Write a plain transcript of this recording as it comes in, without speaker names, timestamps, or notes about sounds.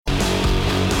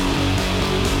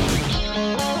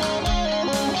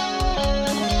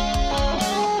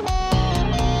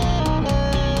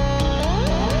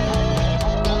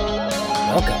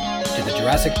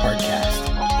Jurassic Parkcast,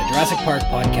 the Jurassic Park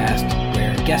podcast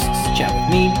where guests chat with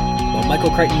me about Michael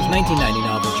Crichton's 1990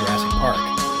 novel Jurassic Park,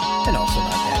 and also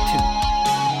not that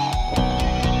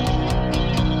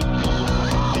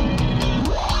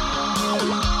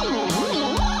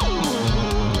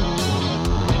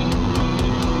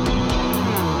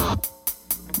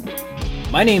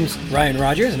too. My name's Ryan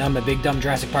Rogers, and I'm a big dumb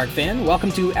Jurassic Park fan.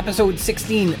 Welcome to episode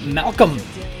 16, Malcolm,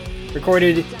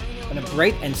 recorded on a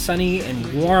bright and sunny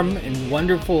and warm and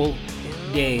wonderful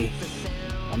day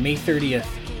on May 30th,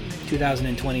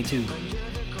 2022.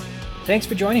 Thanks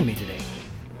for joining me today.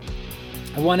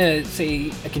 I want to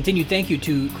say a continued thank you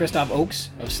to Christoph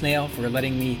Oakes of Snail for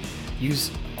letting me use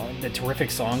the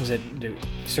terrific songs that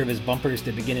serve as bumpers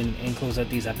to begin and close out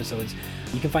these episodes.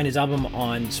 You can find his album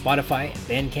on Spotify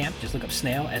and Bandcamp. Just look up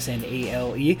Snail,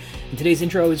 S-N-A-L-E. And today's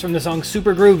intro is from the song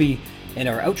Super Groovy, and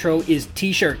our outro is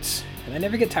T-Shirts. And I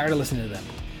never get tired of listening to them.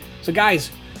 So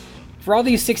guys, for all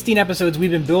these 16 episodes,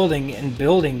 we've been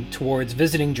building towards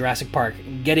visiting Jurassic Park,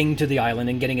 getting to the island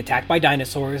and getting attacked by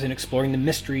dinosaurs and exploring the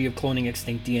mystery of cloning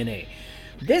extinct DNA.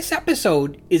 This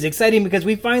episode is exciting because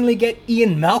we finally get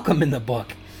Ian Malcolm in the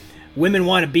book. Women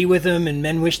want to be with him and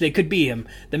men wish they could be him.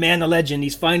 The man, the legend,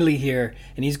 he's finally here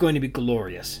and he's going to be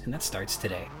glorious. And that starts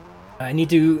today. I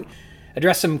need to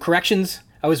address some corrections.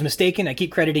 I was mistaken. I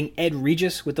keep crediting Ed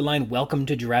Regis with the line, "Welcome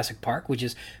to Jurassic Park," which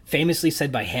is famously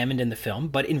said by Hammond in the film,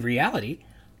 but in reality,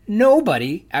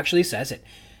 nobody actually says it.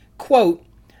 Quote,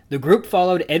 "The group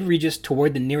followed Ed Regis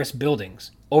toward the nearest buildings.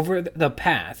 Over the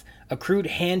path, a crude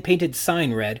hand-painted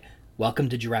sign read, 'Welcome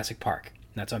to Jurassic Park.'"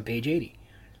 That's on page 80.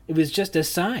 It was just a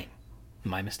sign.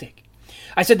 My mistake.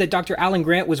 I said that Dr. Alan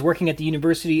Grant was working at the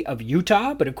University of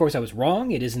Utah, but of course I was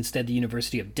wrong. It is instead the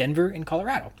University of Denver in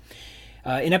Colorado.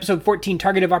 In episode 14,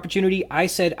 Target of Opportunity, I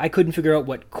said I couldn't figure out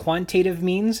what quantitative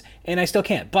means, and I still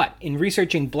can't. But in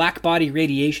researching black body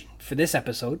radiation for this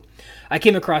episode, I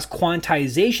came across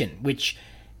quantization, which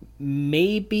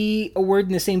may be a word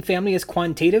in the same family as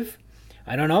quantitative.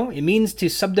 I don't know. It means to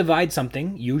subdivide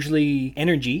something, usually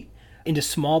energy, into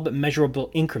small but measurable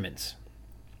increments.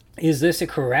 Is this a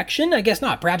correction? I guess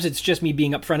not. Perhaps it's just me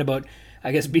being upfront about,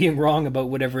 being wrong about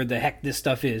whatever the heck this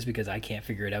stuff is, because I can't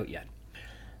figure it out yet.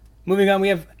 Moving on, we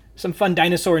have some fun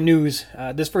dinosaur news.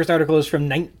 This first article is from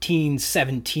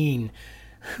 1917,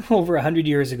 over 100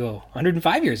 years ago,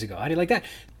 105 years ago. How do you like that?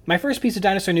 My first piece of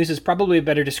dinosaur news is probably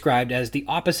better described as the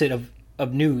opposite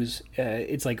of news.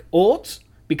 It's like olds,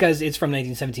 because it's from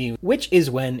 1917, which is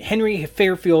when Henry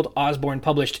Fairfield Osborn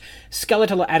published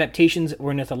skeletal adaptations of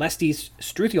Ornitholestes,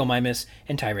 Struthiomimus,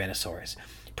 and Tyrannosaurus.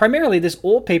 Primarily, this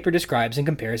old paper describes and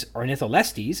compares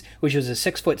Ornitholestes, which was a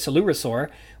 6-foot coelurosaur,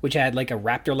 which had like a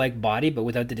raptor-like body but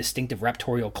without the distinctive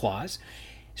raptorial claws,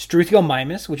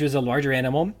 Struthiomimus, which was a larger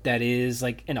animal that is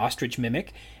like an ostrich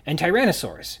mimic, and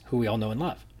Tyrannosaurus, who we all know and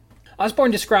love.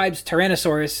 Osborn describes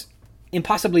Tyrannosaurus in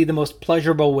possibly the most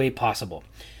pleasurable way possible.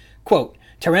 Quote,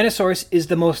 "Tyrannosaurus is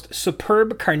the most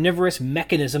superb carnivorous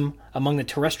mechanism among the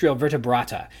terrestrial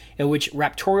vertebrata, in which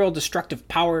raptorial destructive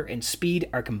power and speed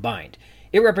are combined.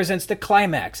 It represents the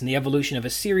climax in the evolution of a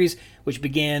series which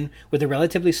began with a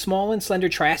relatively small and slender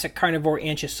Triassic carnivore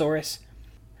Anchisaurus.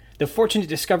 The fortunate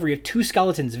discovery of two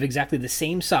skeletons of exactly the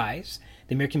same size,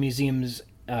 the American Museum's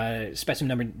specimen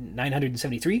number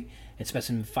 973 and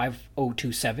specimen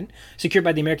 5027, secured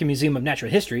by the American Museum of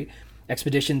Natural History,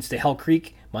 expeditions to Hell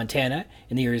Creek, Montana,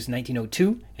 in the years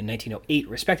 1902 and 1908,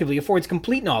 respectively, affords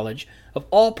complete knowledge of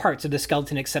all parts of the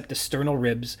skeleton except the sternal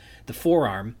ribs, the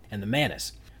forearm, and the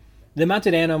manus. The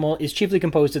mounted animal is chiefly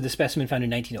composed of the specimen found in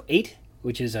 1908,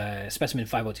 which is specimen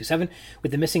 5027,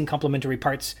 with the missing complementary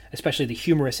parts, especially the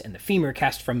humerus and the femur,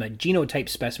 cast from a genotype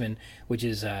specimen, which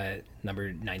is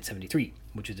number 973,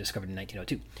 which was discovered in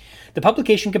 1902. The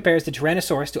publication compares the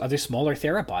Tyrannosaurus to other smaller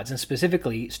theropods, and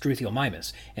specifically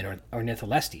Struthiomimus and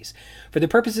Ornitholestes, for the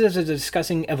purposes of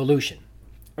discussing evolution.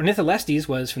 Ornitholestes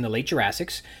was from the late Jurassic,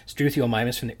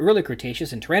 Struthiomimus from the early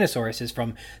Cretaceous, and Tyrannosaurus is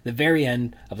from the very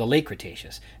end of the late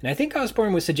Cretaceous. And I think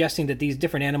Osborn was suggesting that these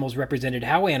different animals represented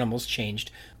how animals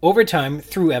changed over time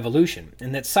through evolution,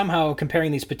 and that somehow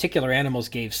comparing these particular animals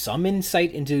gave some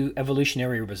insight into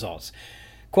evolutionary results.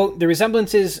 Quote, "The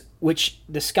resemblances which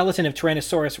the skeleton of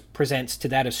Tyrannosaurus presents to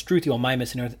that of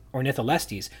Struthiomimus and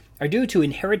Ornitholestes are due to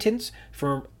inheritance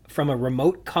from a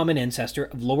remote common ancestor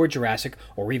of lower Jurassic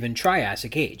or even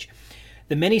Triassic age.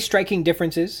 The many striking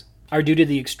differences are due to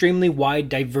the extremely wide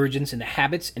divergence in the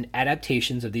habits and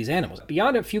adaptations of these animals.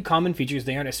 Beyond a few common features,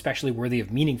 they aren't especially worthy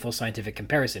of meaningful scientific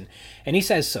comparison." And he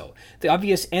says so. "The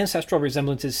obvious ancestral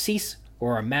resemblances cease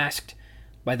or are masked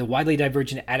by the widely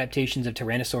divergent adaptations of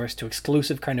Tyrannosaurus to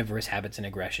exclusive carnivorous habits and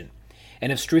aggression."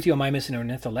 and of Struthiomimus and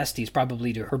Ornitholestes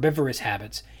probably to herbivorous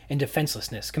habits and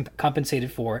defenselessness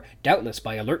compensated for, doubtless,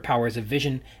 by alert powers of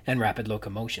vision and rapid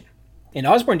locomotion. And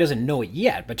Osborn doesn't know it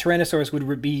yet, but Tyrannosaurus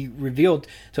would be revealed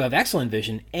to have excellent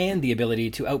vision and the ability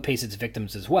to outpace its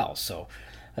victims as well, so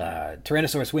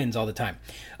Tyrannosaurus wins all the time.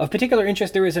 Of particular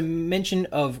interest, there is a mention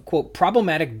of, quote,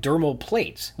 problematic dermal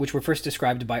plates, which were first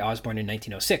described by Osborn in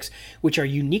 1906, which are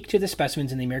unique to the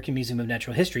specimens in the American Museum of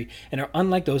Natural History and are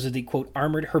unlike those of the, quote,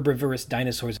 armored herbivorous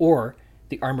dinosaurs or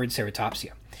the armored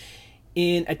ceratopsia.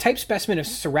 In a type specimen of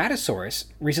Ceratosaurus,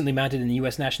 recently mounted in the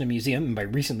U.S. National Museum, and by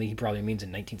recently he probably means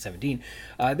in 1917,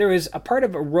 there is a part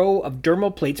of a row of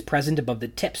dermal plates present above the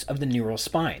tips of the neural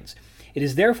spines. It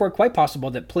is therefore quite possible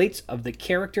that plates of the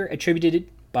character attributed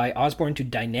by Osborn to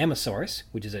Deinonymosaurus,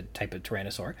 which is a type of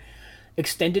tyrannosaur,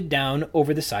 extended down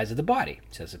over the sides of the body,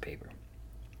 says the paper.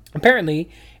 Apparently,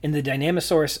 in the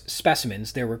Deinonymosaurus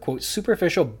specimens, there were, quote,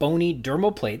 superficial bony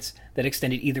dermal plates that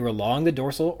extended either along the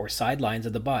dorsal or side lines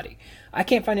of the body. I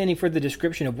can't find any further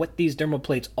description of what these dermal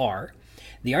plates are.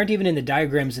 They aren't even in the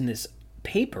diagrams in this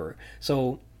paper,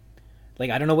 so,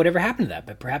 I don't know whatever happened to that,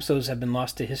 but perhaps those have been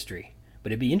lost to history.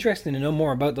 But it'd be interesting to know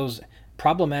more about those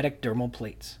problematic dermal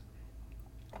plates.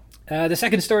 The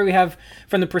second story we have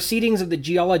from the Proceedings of the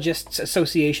Geologists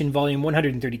Association, Volume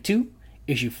 132,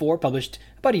 Issue 4, published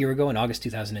about a year ago in August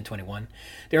 2021.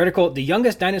 The article, The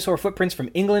Youngest Dinosaur Footprints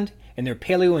from England and Their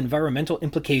Paleo-Environmental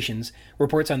Implications,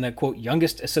 reports on the, quote,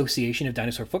 youngest association of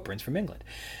dinosaur footprints from England.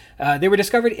 They were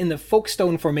discovered in the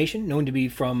Folkestone Formation, known to be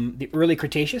from the early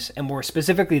Cretaceous, and more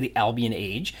specifically the Albian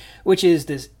Age, which is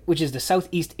the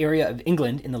southeast area of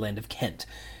England in the land of Kent.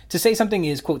 To say something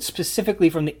is, quote, specifically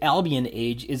from the Albian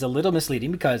Age is a little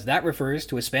misleading because that refers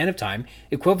to a span of time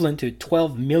equivalent to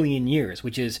 12 million years,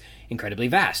 which is incredibly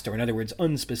vast, or in other words,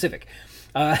 unspecific.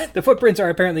 The footprints are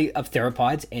apparently of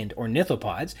theropods and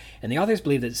ornithopods, and the authors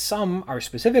believe that some are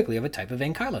specifically of a type of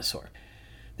ankylosaur.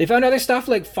 They found other stuff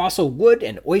like fossil wood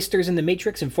and oysters in the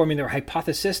matrix, informing their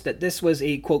hypothesis that this was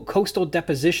a, quote, coastal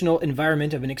depositional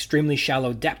environment of an extremely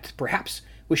shallow depth, perhaps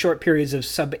with short periods of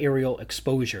subaerial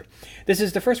exposure. This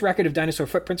is the first record of dinosaur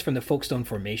footprints from the Folkestone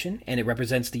Formation, and it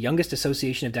represents the youngest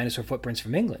association of dinosaur footprints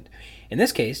from England. In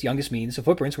this case, youngest means the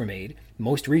footprints were made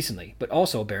most recently, but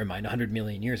also, bear in mind, 100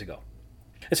 million years ago.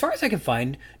 As far as I can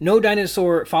find, no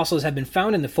dinosaur fossils have been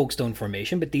found in the Folkestone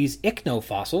Formation, but these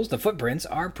ichnofossils, the footprints,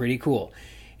 are pretty cool.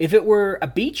 If it were a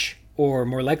beach, or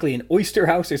more likely an oyster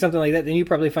house or something like that, then you'd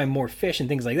probably find more fish and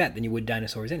things like that than you would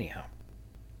dinosaurs anyhow.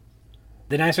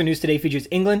 The Dinosaur News today features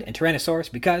England and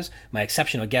Tyrannosaurus because my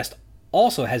exceptional guest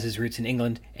also has his roots in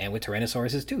England and with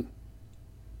Tyrannosauruses too.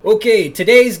 Okay,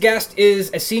 today's guest is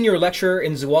a senior lecturer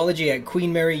in zoology at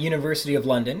Queen Mary University of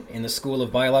London in the School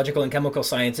of Biological and Chemical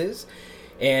Sciences,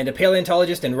 and a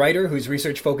paleontologist and writer whose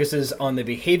research focuses on the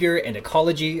behavior and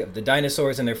ecology of the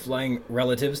dinosaurs and their flying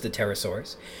relatives, the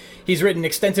pterosaurs. He's written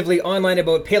extensively online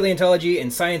about paleontology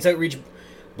and science outreach,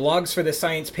 blogs for the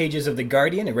science pages of The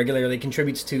Guardian, and regularly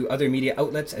contributes to other media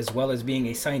outlets as well as being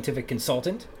a scientific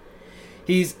consultant.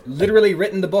 He's literally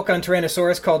written the book on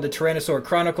Tyrannosaurus called The Tyrannosaur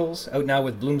Chronicles, out now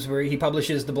with Bloomsbury. He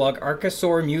publishes the blog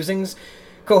Archosaur Musings,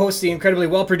 co-hosts the incredibly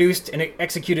well-produced and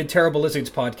executed Terrible Lizards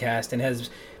podcast, and has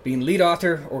been lead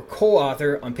author or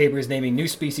co-author on papers naming new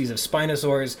species of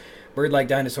Spinosaurs, bird-like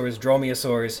dinosaurs,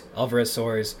 Dromaeosaurs,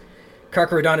 Alvarezsaurs,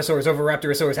 Carcharodontosaurs,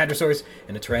 Oviraptorosaurs, Hadrosaurs,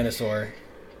 and a Tyrannosaur.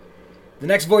 The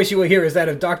next voice you will hear is that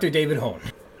of Dr. David Hone.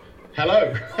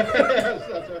 Hello.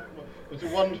 That's a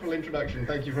wonderful introduction.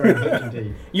 Thank you very much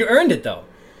indeed. You earned it, though.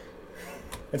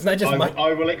 It's not just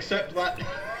I will accept that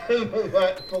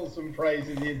that fulsome praise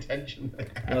in the intention.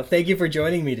 Well, thank you for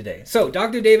joining me today. So,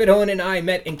 Dr. David Hone and I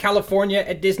met in California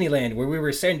at Disneyland, where we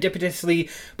were serendipitously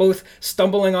both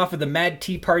stumbling off of the Mad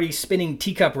Tea Party spinning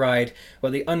teacup ride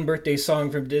while the unbirthday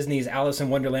song from Disney's Alice in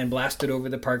Wonderland blasted over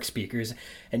the park speakers.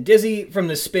 And dizzy from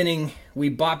the spinning, we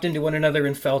bopped into one another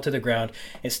and fell to the ground.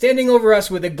 And standing over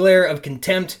us with a glare of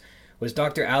contempt was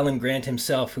Dr. Alan Grant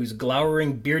himself, whose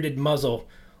glowering bearded muzzle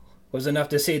was enough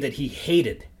to say that he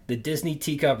hated the Disney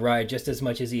teacup ride just as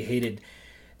much as he hated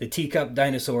the teacup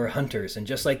dinosaur hunters. And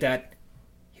just like that,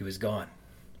 he was gone.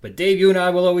 But Dave, you and I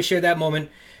will always share that moment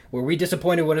where we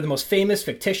disappointed one of the most famous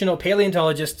fictional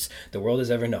paleontologists the world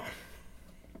has ever known.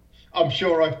 I'm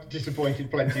sure I've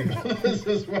disappointed plenty of others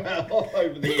as well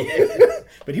over the years.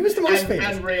 But he was the most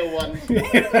famous. And real ones.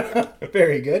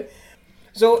 Very good.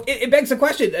 So it begs the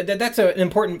question, that's an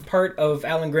important part of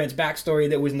Alan Grant's backstory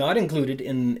that was not included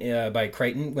in by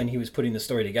Crichton when he was putting the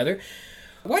story together.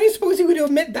 Why do you suppose he would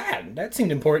omit that? That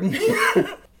seemed important.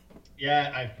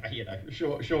 Yeah,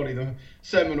 surely the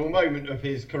seminal moment of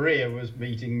his career was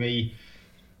meeting me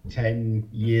 10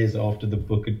 years after the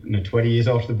book, 20 years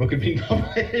after the book had been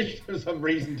published, for some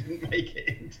reason didn't make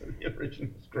it into the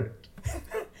original script.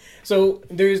 So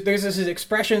there's this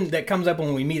expression that comes up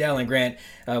when we meet Alan Grant,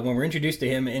 when we're introduced to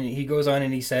him, and he goes on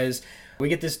and he says, we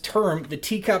get this term, the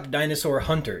teacup dinosaur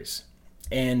hunters.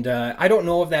 And I don't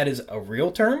know if that is a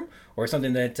real term or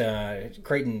something that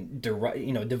Creighton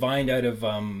divined out of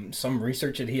some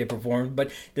research that he had performed.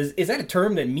 But is that a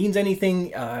term that means anything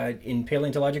in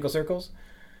paleontological circles?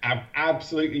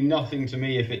 Absolutely nothing to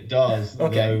me if it does.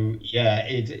 Okay. Though,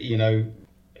 yeah,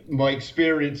 my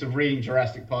experience of reading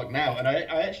Jurassic Park now, and I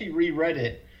actually reread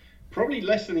it probably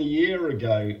less than a year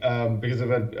ago because of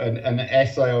an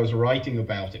essay I was writing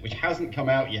about it, which hasn't come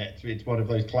out yet. It's one of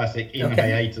those classic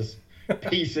hiatus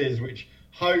pieces, which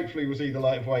hopefully will see the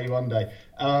light of day one day.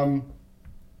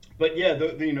 But yeah,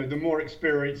 the more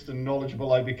experienced and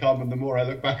knowledgeable I become, and the more I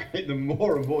look back at it, the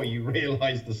more and more you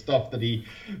realise the stuff that he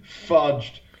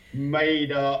fudged,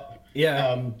 made up,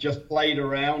 just played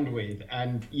around with.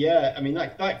 And yeah, I mean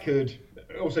that could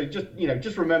also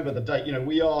just remember the date.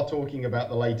 We are talking about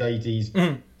the late 80s.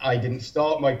 Mm. I didn't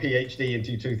start my PhD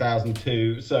until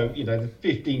 2002, so the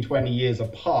 15, 20 years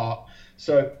apart.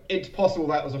 So it's possible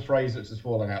that was a phrase that's just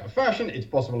fallen out of fashion. It's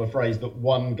possible a phrase that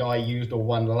one guy used or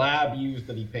one lab used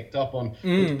that he picked up on.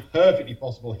 It's perfectly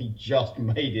possible he just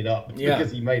made it up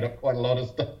because he made up quite a lot of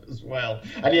stuff as well.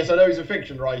 And yes, I know he's a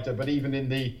fiction writer, but even in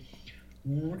the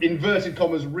inverted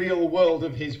commas real world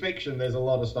of his fiction, there's a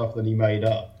lot of stuff that he made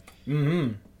up.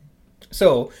 Mm-hmm.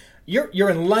 So you're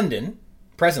in London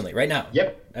presently, right now.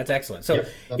 Yep. That's excellent. So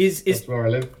that's where I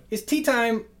live. Is tea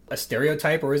time a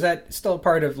stereotype, or is that still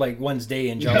part of like one's day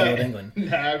in jolly old England?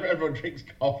 No, everyone drinks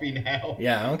coffee now.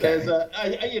 Yeah, okay.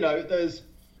 There's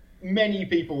many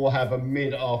people will have a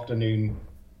mid-afternoon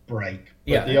break.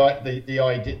 But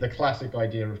the classic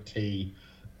idea of tea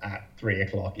at 3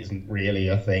 o'clock isn't really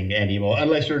a thing anymore,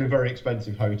 unless you're in a very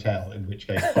expensive hotel, in which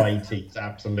case high tea is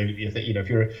absolutely a thing. If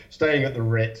you're staying at the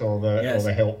Ritz or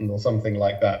the Hilton or something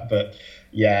like that, but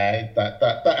yeah,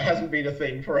 that hasn't been a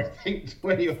thing for I think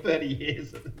 20 or 30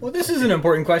 years. Well, this is an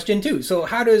important question too. So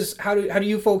how do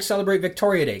you folks celebrate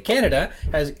Victoria Day? Canada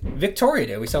has Victoria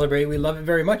Day. We love it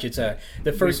very much. It's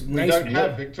the first we don't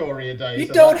have Victoria Day. You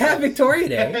don't have Victoria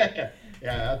Day.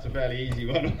 Yeah, that's a fairly easy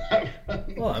one on that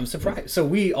front. Well, I'm surprised. So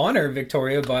we honor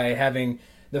Victoria by having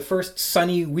the first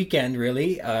sunny weekend,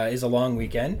 really, is a long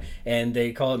weekend, and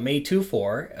they call it May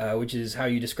 2-4, which is how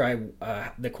you describe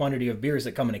the quantity of beers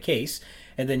that come in a case,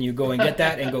 and then you go and get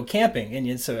that and go camping, and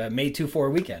it's a May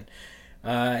 2-4 weekend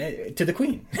to the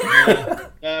Queen.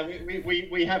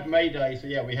 We have May Day, so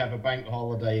yeah, we have a bank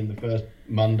holiday in the first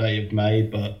Monday of May,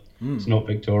 but it's not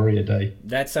Victoria Day.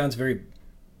 That sounds very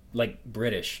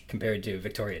British compared to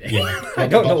Victoria Day. Yeah, I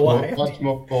don't know why. Much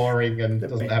more boring and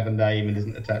doesn't have a name and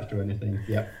isn't attached to anything.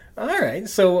 Yeah. All right.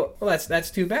 So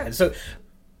that's too bad. So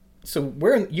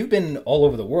you've been all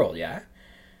over the world, yeah?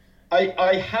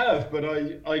 I have, but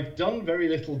I've done very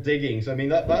little digging. So I mean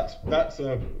that's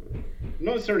a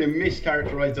not necessarily a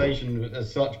mischaracterization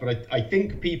as such, but I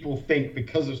think people think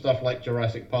because of stuff like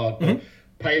Jurassic Park,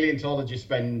 paleontologists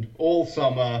spend all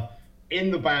summer in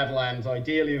the Badlands,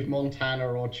 ideally of Montana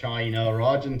or China or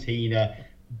Argentina,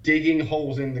 digging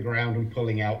holes in the ground and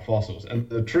pulling out fossils. And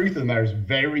the truth of the matter is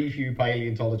very few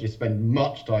paleontologists spend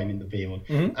much time in the field,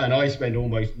 and I spend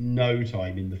almost no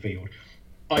time in the field.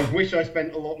 I wish I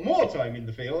spent a lot more time in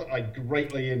the field. I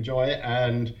greatly enjoy it,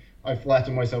 and I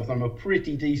flatter myself that I'm a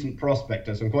pretty decent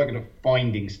prospector, so I'm quite good at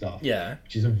finding stuff. Yeah.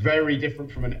 Which is very different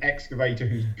from an excavator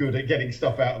who's good at getting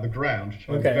stuff out of the ground, which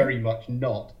I'm very much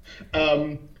not.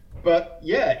 But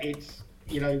yeah, it's,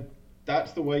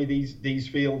 that's the way these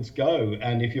fields go.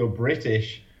 And if you're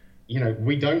British,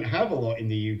 we don't have a lot in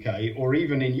the UK or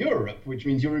even in Europe, which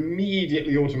means you're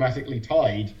immediately automatically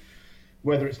tied,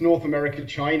 whether it's North America,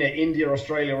 China, India,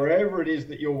 Australia, wherever it is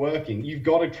that you're working, you've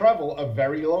got to travel a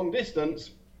very long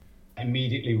distance.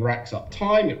 Immediately racks up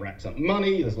time, it racks up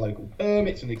money, there's local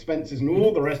permits and expenses and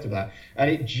all the rest of that. And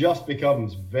it just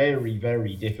becomes very,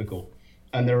 very difficult.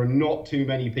 And there are not too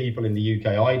many people in the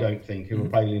UK, I don't think, who are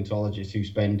paleontologists who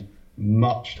spend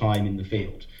much time in the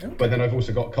field. Okay. But then I've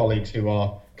also got colleagues who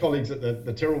are colleagues at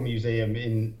the Tyrrell Museum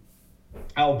in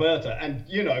Alberta. And,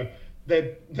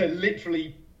 they're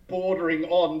literally bordering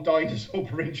on Dinosaur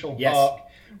Provincial Park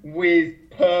with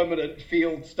permanent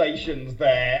field stations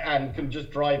there and can just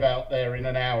drive out there in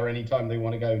an hour anytime they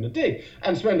want to go and dig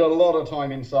and spend a lot of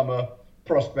time in summer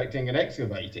prospecting and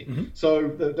excavating. So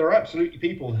there are absolutely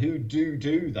people who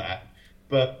do that,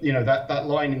 But, that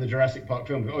line in the Jurassic Park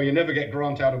film, oh, you never get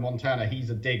Grant out of Montana, he's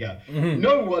a digger. Mm-hmm.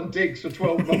 No one digs for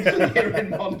 12 months a year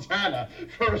in Montana.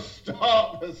 For a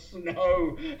start, the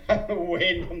snow and the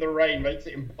wind and the rain makes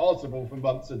it impossible for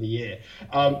months of the year.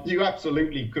 You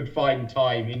absolutely could find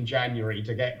time in January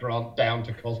to get Grant down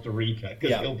to Costa Rica,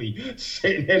 because he'll be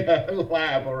sitting in a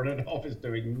lab or in an office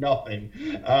doing nothing.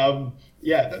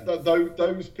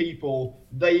 Those people,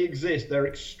 they exist. They're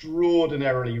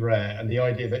extraordinarily rare. And the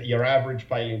idea that your average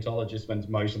paleontologist spends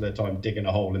most of their time digging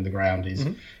a hole in the ground is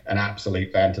an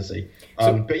absolute fantasy.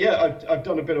 But I've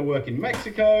done a bit of work in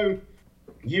Mexico,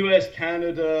 US,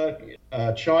 Canada,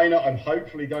 China. I'm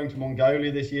hopefully going to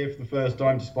Mongolia this year for the first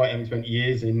time, despite having spent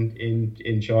years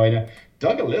in China.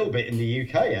 Dug a little bit in the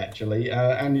UK, actually,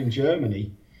 and in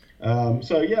Germany.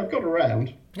 I've got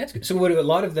around. That's good. So would a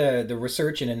lot of the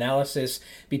research and analysis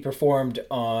be performed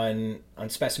on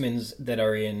specimens that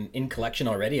are in collection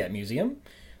already at museum?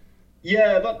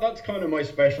 Yeah, that's kind of my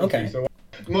specialty. Okay. So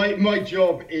my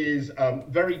job is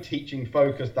very teaching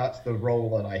focused. That's the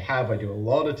role that I have. I do a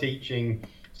lot of teaching.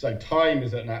 So time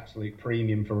is at an absolute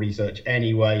premium for research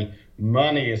anyway.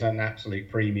 Money is at an absolute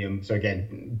premium. So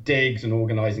again, digs and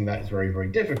organizing that is very, very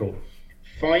difficult.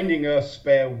 Finding a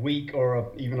spare week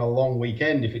or even a long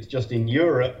weekend, if it's just in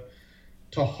Europe,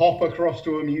 to hop across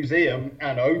to a museum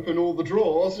and open all the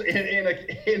drawers in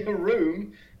a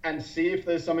room and see if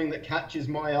there's something that catches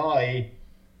my eye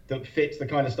that fits the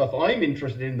kind of stuff I'm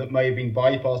interested in that may have been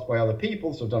bypassed by other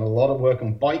people. So I've done a lot of work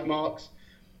on bite marks.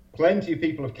 Plenty of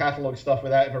people have catalogued stuff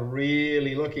without ever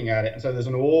really looking at it. And so there's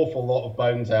an awful lot of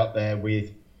bones out there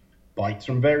with bites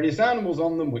from various animals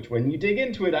on them, which when you dig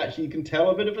into it, actually you can tell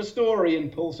a bit of a story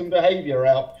and pull some behavior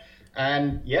out.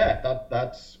 And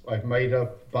that's I've made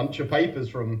a bunch of papers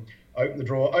from open the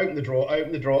drawer, open the drawer,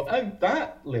 open the drawer. Oh,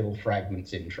 that little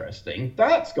fragment's interesting.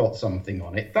 That's got something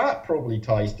on it. That probably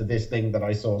ties to this thing that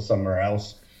I saw somewhere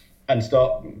else, and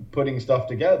start putting stuff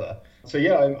together. So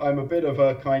I'm a bit of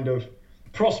a kind of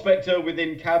prospector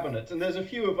within cabinets, and there's a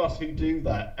few of us who do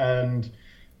that. And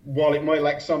while it might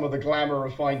lack some of the glamour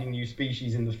of finding new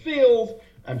species in the field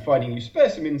and finding new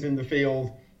specimens in the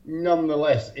field,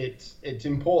 nonetheless, it's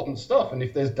important stuff. And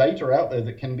if there's data out there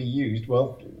that can be used,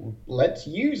 well, let's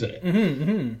use it. Mm-hmm,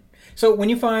 mm-hmm. So when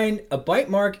you find a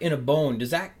bite mark in a bone, does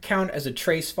that count as a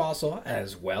trace fossil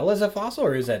as well as a fossil,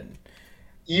 or is that...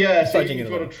 Yeah, so you've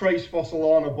got a trace fossil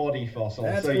on a body fossil.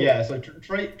 That's so cool. So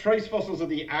trace fossils are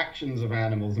the actions of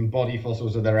animals, and body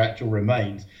fossils are their actual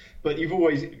remains. But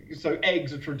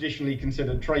eggs are traditionally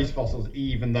considered trace fossils,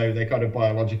 even though they're kind of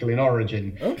biological in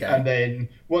origin. Okay. And then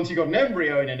once you've got an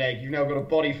embryo in an egg, you've now got a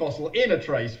body fossil in a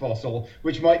trace fossil,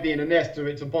 which might be in a nest, so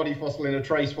it's a body fossil in a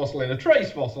trace fossil in a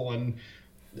trace fossil. And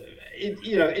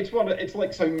it's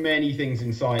like so many things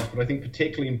in science, but I think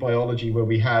particularly in biology, where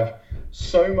we have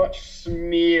so much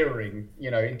smearing.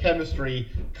 In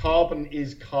chemistry, carbon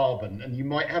is carbon, and you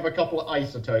might have a couple of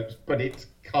isotopes, but it's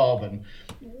carbon.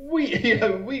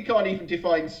 We can't even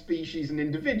define species and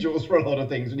individuals for a lot of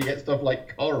things when you get stuff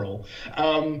like coral.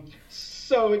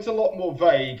 So it's a lot more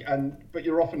vague, but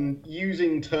you're often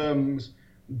using terms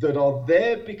that are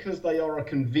there because they are a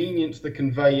convenience to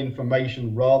convey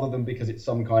information rather than because it's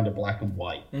some kind of black and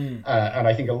white. And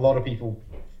I think a lot of people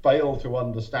fail to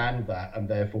understand that and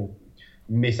therefore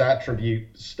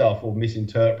misattribute stuff or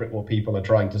misinterpret what people are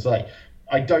trying to say.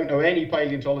 I don't know any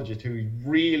paleontologist who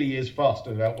really is fussed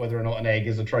about whether or not an egg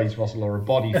is a trace fossil or a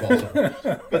body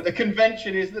fossil. But the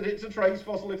convention is that it's a trace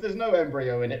fossil if there's no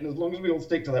embryo in it. And as long as we all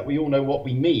stick to that, we all know what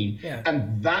we mean. Yeah.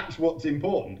 And that's what's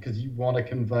important, because you want to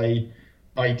convey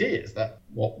ideas. That's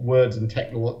what words and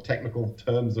technical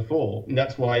terms are for. And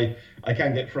that's why I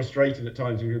can get frustrated at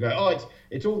times when people go,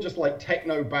 it's all just like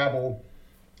techno babble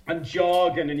and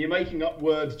jargon, and you're making up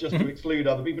words just to exclude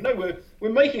other people. No, we're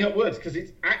making up words because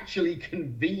it's actually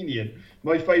convenient.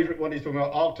 My favourite one is talking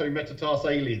about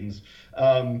arctometatarsalines.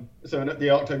 So the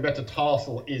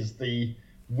arctometatarsal is the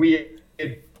weird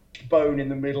bone in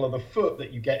the middle of the foot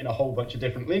that you get in a whole bunch of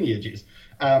different lineages.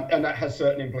 And that has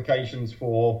certain implications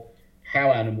for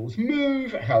how animals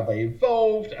move, how they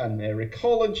evolved, and their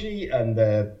ecology, and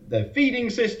their feeding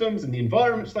systems, and the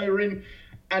environments they were in.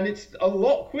 And it's a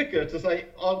lot quicker to say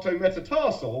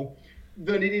arctometatarsal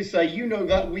than it is say,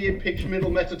 that weird pitched middle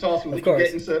metatarsal that you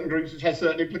get in certain groups, which has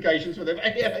certain implications for them.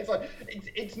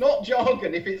 It's not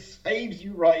jargon if it saves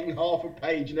you writing half a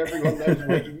page and everyone knows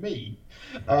what you mean.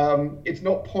 It's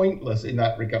not pointless in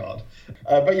that regard.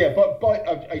 But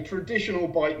a traditional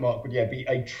bite mark would be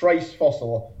a trace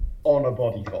fossil on a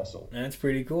body fossil. That's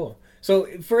pretty cool. So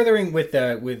furthering with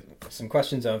some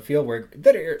questions on fieldwork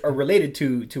that are related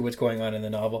to what's going on in the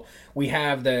novel, we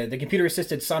have the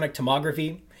computer-assisted sonic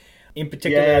tomography. In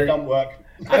particular, Yeah, it don't work.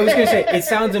 I was going to say, it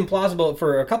sounds implausible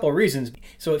for a couple of reasons.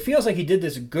 So it feels like he did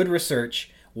this good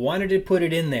research, wanted to put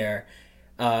it in there,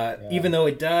 even though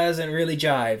it doesn't really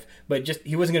jive, but just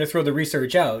he wasn't going to throw the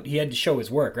research out. He had to show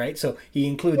his work, right? So he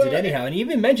includes it anyhow. And he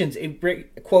even mentions,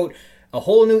 quote, a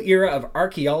whole new era of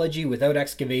archaeology without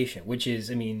excavation, which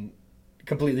is, I mean,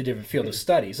 completely different field of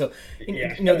study. So,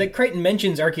 you know, that Crichton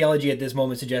mentions archaeology at this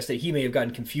moment suggests that he may have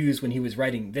gotten confused when he was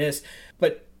writing this.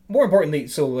 But more importantly,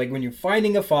 so like when you're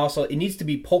finding a fossil, it needs to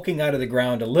be poking out of the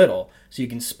ground a little so you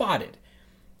can spot it.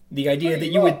 The idea that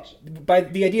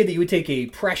you would take a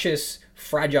precious,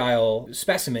 fragile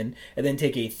specimen and then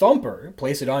take a thumper,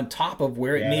 place it on top of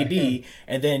where it may be,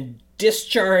 and then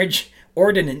discharge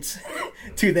ordnance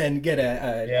to then get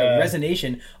a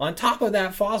resonation on top of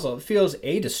that fossil. It feels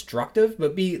A, destructive,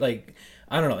 but B, like,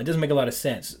 I don't know, it doesn't make a lot of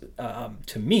sense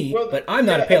to me, but I'm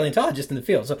not a paleontologist in the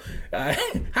field. So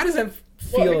how does that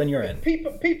feel in your end?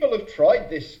 People have tried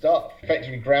this stuff,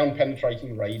 effectively ground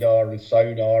penetrating radar and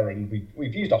sonar, and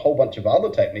we've used a whole bunch of other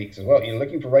techniques as well. You're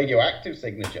looking for radioactive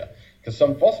signature, because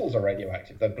some fossils are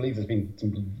radioactive. I believe there's been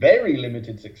some very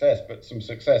limited success, but some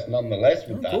success nonetheless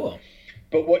with that. Cool.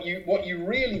 But what you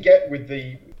really get with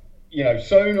the, you know,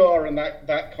 sonar and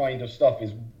that kind of stuff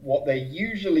is what they're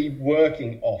usually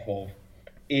working off of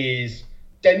is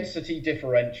density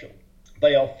differential.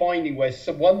 They are finding where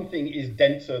one thing is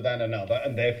denser than another,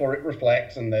 and therefore it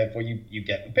reflects, and therefore you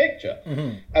get the picture.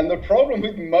 Mm-hmm. And the problem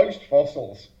with most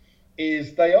fossils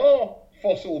is they are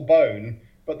fossil bone,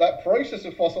 but that process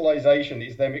of fossilization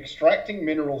is them extracting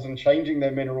minerals and changing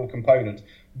their mineral components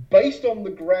based on the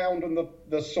ground and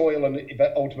the soil and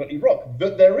ultimately rock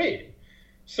that they're in.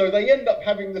 So they end up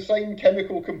having the same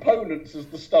chemical components as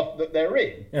the stuff that they're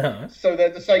in. Uh-huh. So they're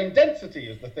the same density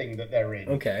as the thing that they're in.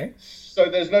 Okay. So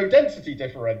there's no density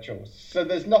differentials. So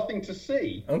there's nothing to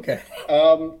see. Okay.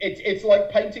 It's like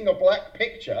painting a black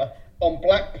picture on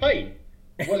black paint.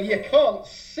 Well, you can't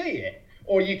see it.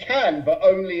 Or you can, but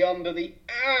only under the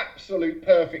absolute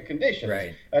perfect conditions.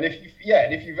 Right. And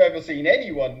if you've ever seen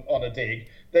anyone on a dig,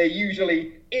 they're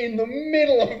usually in the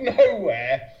middle of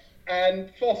nowhere,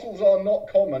 and fossils are not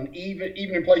common, even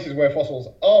in places where fossils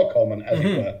are common, as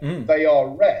it were. Mm-hmm. They are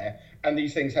rare, and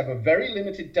these things have a very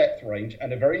limited depth range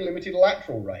and a very limited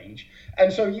lateral range,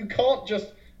 and so you can't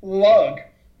just lug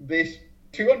this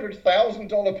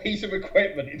 $200,000 piece of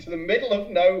equipment into the middle of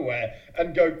nowhere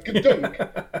and go,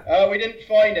 gadunk, we didn't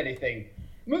find anything.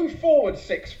 Move forward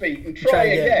 6 feet and try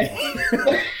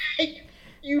again.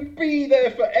 You'd be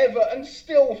there forever and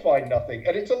still find nothing.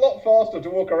 And it's a lot faster to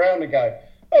walk around and go,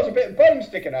 there's a bit of bone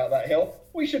sticking out that hill.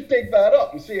 We should dig that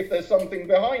up and see if there's something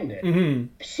behind it.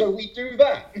 Mm-hmm. So we do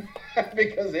that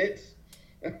because it's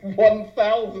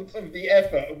 1/1000th of the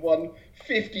effort and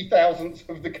 1/50,000th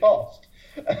of the cost.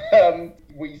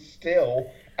 We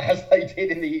still, as they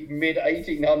did in the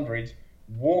mid-1800s,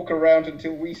 walk around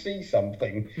until we see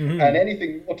something. Mm-hmm. And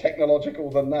anything more technological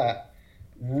than that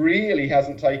really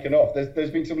hasn't taken off.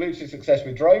 There's been some lucid success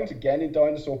with drones, again, in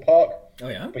Dinosaur Park. Oh,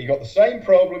 yeah? But you've got the same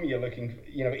problem. You're looking,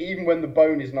 even when the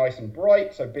bone is nice and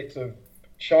bright, so bits of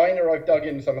China I've dug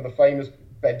in, some of the famous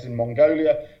beds in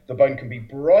Mongolia, the bone can be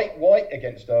bright white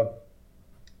against a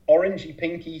orangey,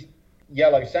 pinky,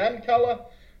 yellow sand color.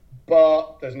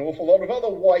 But there's an awful lot of other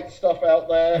white stuff out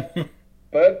there.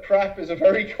 Bird crap is a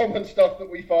very common stuff that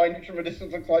we find, which from a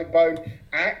distance looks like bone.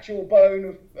 Actual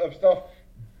bone of stuff.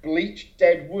 Bleached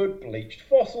dead wood, bleached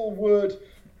fossil wood,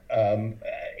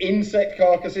 insect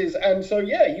carcasses. And so,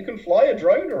 you can fly a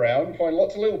drone around and find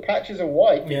lots of little patches of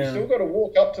white, but you've still got to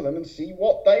walk up to them and see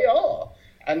what they are.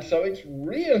 And so it's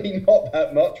really not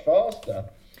that much faster.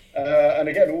 And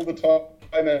again, all the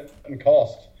time and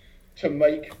cost to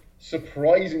make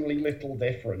surprisingly little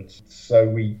difference. So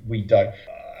we don't.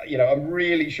 I'm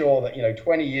really sure that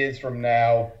 20 years from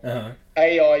now,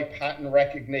 AI pattern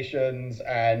recognitions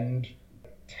and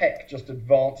tech just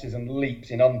advances and leaps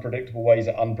in unpredictable ways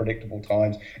at unpredictable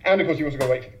times. And of course, you also got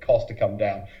to wait for the cost to come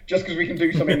down. Just because we can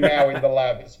do something now in the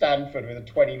lab at Stanford with a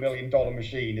 $20 million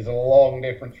machine is a long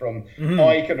difference from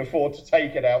I can afford to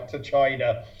take it out to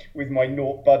China with my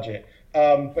naught budget.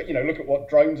 But look at what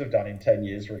drones have done in 10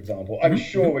 years, for example. I'm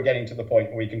sure we're getting to the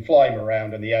point where we can fly them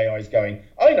around and the AI is going,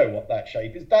 I know what that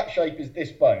shape is. That shape is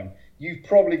this bone. You've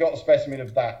probably got a specimen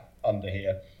of that under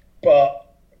here, but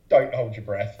don't hold your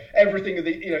breath. Everything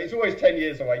it's always 10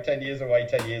 years away, 10 years away,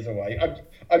 10 years away.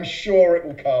 I'm sure it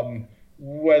will come,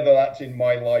 whether that's in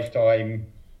my lifetime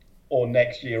or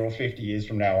next year or 50 years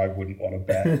from now, I wouldn't want to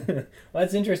bet. Well,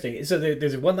 that's interesting. So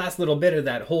there's one last little bit of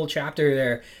that whole chapter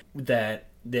there that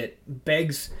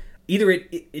begs either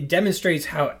it demonstrates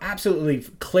how absolutely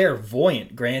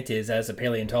clairvoyant Grant is as a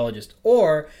paleontologist,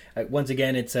 or once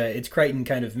again it's Crichton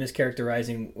kind of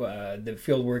mischaracterizing the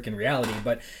field work in reality.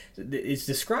 But it's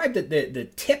described that the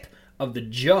tip of the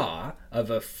jaw of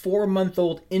a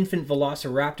 4-month-old infant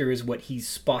velociraptor is what he's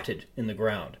spotted in the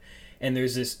ground, and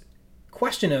there's this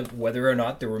question of whether or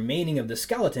not the remaining of the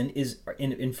skeleton is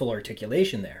in full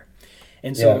articulation there.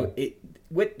 And so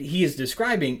what he is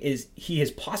describing is he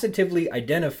has positively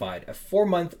identified a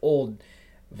 4-month-old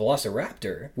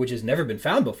velociraptor, which has never been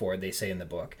found before, they say in the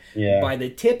book, by the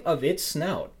tip of its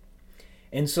snout.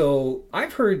 And so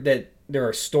I've heard that there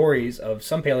are stories of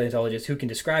some paleontologists who can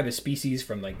describe a species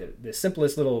from like the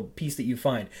simplest little piece that you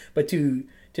find. But to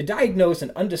diagnose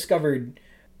an undiscovered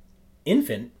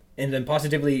infant and then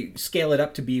positively scale it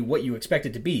up to be what you expect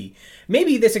it to be,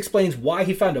 maybe this explains why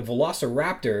he found a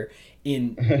velociraptor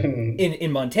in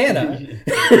Montana,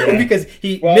 because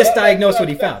he misdiagnosed what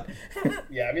he found.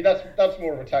 Yeah, I mean that's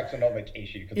more of a taxonomic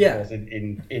issue, because of course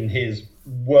in his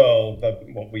world,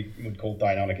 what we would call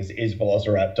Deinonychus is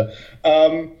Velociraptor.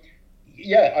 Ollie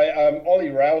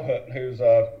Rauhut, who's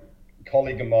a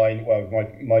colleague of mine, well,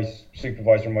 my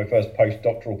supervisor in my first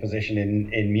postdoctoral position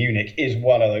in Munich, is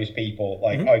one of those people.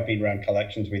 Like, I've been around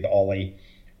collections with Ollie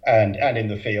and in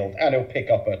the field, and he'll pick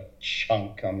up a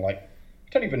chunk. I'm like, I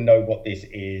don't even know what this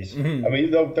is. I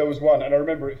mean, there was one, and I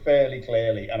remember it fairly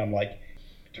clearly, and I'm like,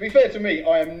 to be fair to me,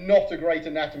 I am not a great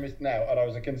anatomist now, and I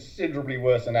was a considerably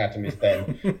worse anatomist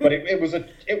then. But it was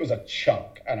a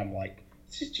chunk, and I'm like,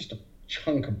 this is just a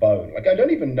chunk of bone. Like, I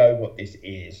don't even know what this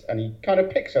is. And he kind of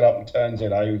picks it up and turns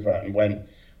it over and went,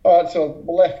 oh,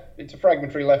 it's a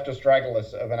fragmentary left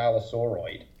astragalus of an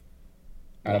Allosauride.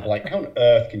 And I'm like, how on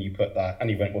earth can you put that? And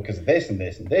he went, well, because of this and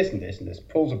this and this and this and this.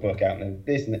 Pulls a book out and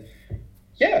this and this.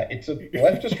 Yeah, it's a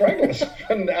left astragalus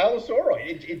of an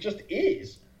Allosauride. It just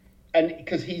is. And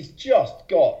because he's just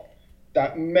got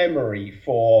that memory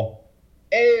for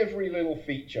every little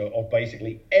feature of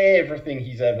basically everything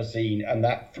he's ever seen, and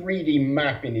that 3D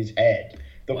map in his head,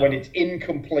 that when it's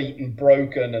incomplete and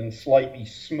broken and slightly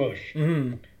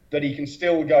smushed, that he can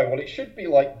still go, well, it should be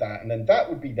like that, and then that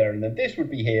would be there, and then this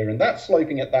would be here, and that's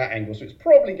sloping at that angle, so it's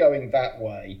probably going that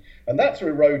way, and that's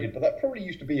eroded, but that probably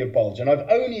used to be a bulge, and I've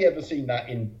only ever seen that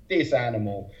in this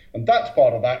animal, and that's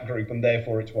part of that group, and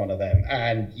therefore it's one of them.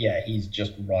 And yeah, he's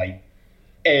just right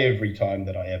every time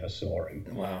that I ever saw him.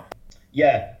 Wow.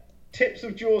 Yeah, tips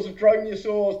of jaws of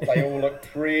dromaeosaurs, they all look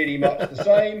pretty much the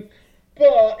same.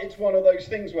 But it's one of those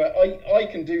things where I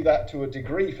can do that to a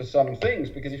degree for some things,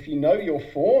 because if you know your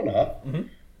fauna,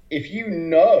 if you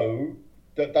know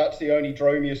that that's the only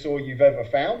dromaeosaur you've ever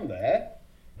found there,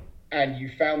 and you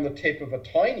found the tip of a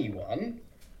tiny one,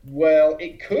 well,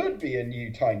 it could be a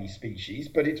new tiny species,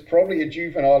 but it's probably a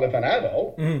juvenile of an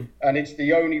adult, and it's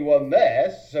the only one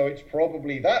there, so it's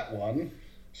probably that one.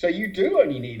 So you do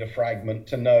only need a fragment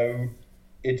to know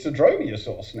it's a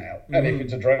dromaeosaur snout. And if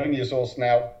it's a dromaeosaur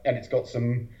snout and it's got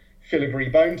some filigree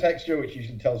bone texture, which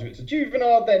usually tells you it's a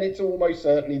juvenile, then it's almost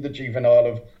certainly the juvenile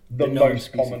of the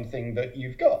most common thing that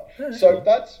you've got. So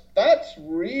that's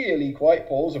really quite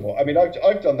plausible. I mean,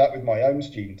 I've done that with my own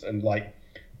students, and like,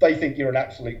 they think you're an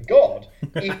absolute god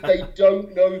if they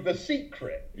don't know the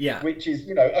secret. Yeah. Which is,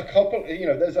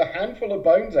 there's a handful of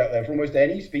bones out there for almost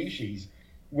any species,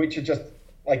 which are just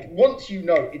like, once you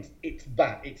know it's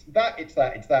that,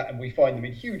 and we find them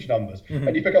in huge numbers,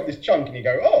 and you pick up this chunk and you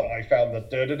go, oh, I found the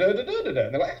da-da-da-da-da-da,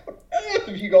 and they're like, how on earth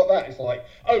have you got that? It's like,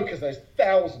 oh, because there's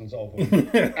thousands of them,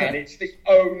 and it's the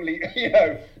only,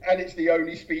 and it's the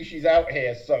only species out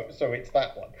here, so it's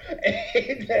that one.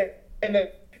 And then,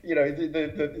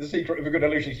 the secret of a good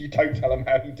illusion is you don't tell them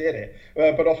how you did it,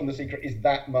 but often the secret is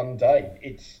that mundane.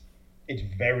 It's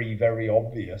very, very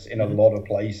obvious in a lot of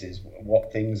places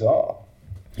what things are.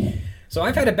 So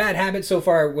I've had a bad habit so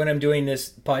far when I'm doing this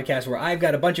podcast where I've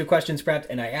got a bunch of questions prepped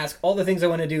and I ask all the things I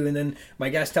want to do, and then my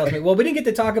guest tells me, well, we didn't get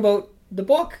to talk about the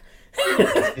book.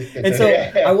 And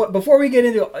so before we get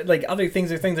into like other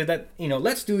things or things like that,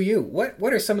 let's do you. What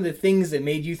are some of the things that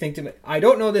made you think to me, I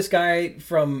don't know this guy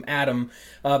from Adam,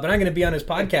 but I'm going to be on his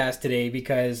podcast today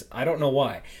because I don't know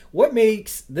why. What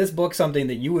makes this book something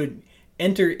that you would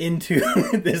enter into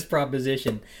this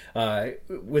proposition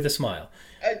with a smile?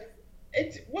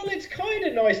 It's kind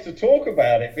of nice to talk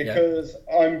about it because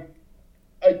I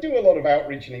do a lot of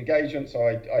outreach and engagement, so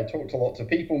I talk to lots of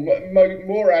people,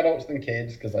 more adults than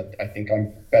kids, because I think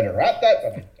I'm better at that,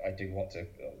 but I do lots of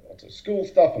school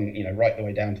stuff and, right the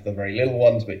way down to the very little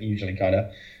ones, but usually kind of,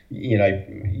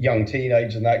 young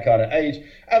teenage and that kind of age,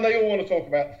 and they all want to talk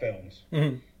about the films.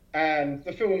 And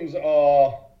the films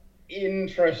are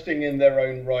interesting in their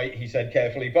own right, he said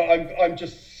carefully, but I'm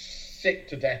just sick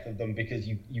to death of them because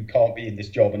you can't be in this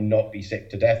job and not be sick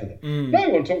to death of them. No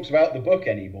one talks about the book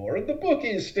anymore, and the book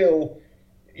is still,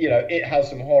 it has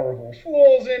some horrible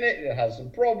flaws in it, it has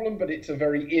some problem, but it's a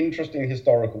very interesting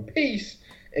historical piece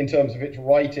in terms of its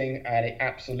writing, and it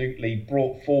absolutely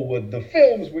brought forward the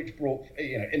films, which brought,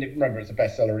 and remember, it's a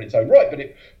bestseller in its own right, but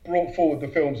it brought forward the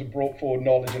films and brought forward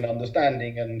knowledge and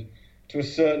understanding, and to a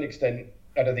certain extent,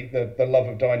 I don't think the love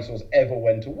of dinosaurs ever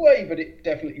went away, but it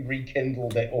definitely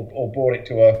rekindled it or brought it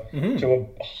to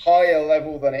a higher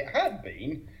level than it had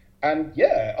been. And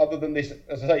yeah, other than this,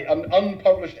 as I say, an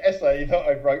unpublished essay that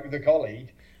I wrote with a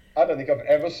colleague, I don't think I've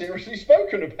ever seriously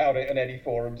spoken about it in any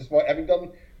forum, despite having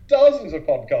done dozens of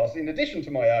podcasts in addition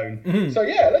to my own. So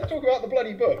yeah, let's talk about the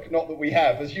bloody book. Not that we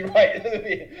have, as you write,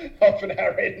 half an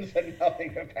hour in and said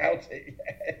nothing about it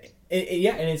yet.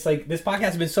 Yeah, and it's like, this podcast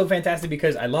has been so fantastic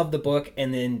because I love the book,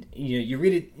 and then you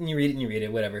read it and you read it and you read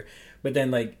it, whatever. But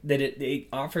then like that it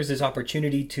offers this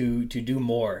opportunity to do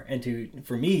more, and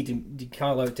for me to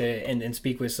call out to and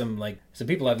speak with some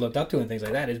people I've looked up to and things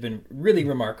like that has been really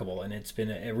remarkable, and it's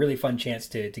been a really fun chance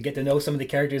to get to know some of the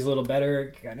characters a little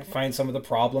better, kind of find some of the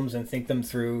problems and think them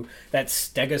through. That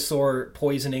stegosaur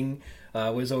poisoning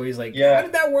was always like, how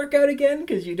did that work out again?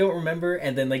 Because you don't remember,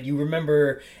 and then like you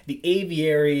remember the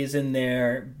aviaries in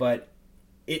there, but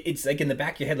it's like in the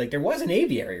back of your head, like there was an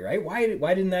aviary, right? Why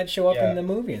didn't that show up in the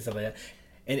movie and stuff like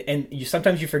that? And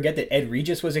sometimes you forget that Ed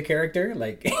Regis was a character,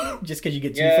 like just because you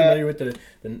get too familiar with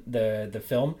the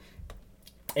film,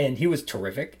 and he was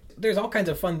terrific. There's all kinds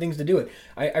of fun things to do it.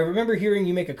 I remember hearing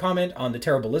you make a comment on the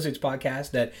Terrible Lizards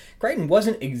podcast that Crichton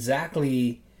wasn't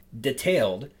exactly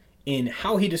detailed in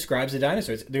how he describes the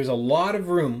dinosaurs. There's a lot of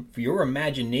room for your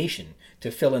imagination to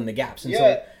fill in the gaps, and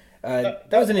so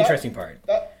that was an interesting part.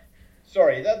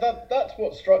 That's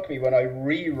what struck me when I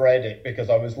reread it, because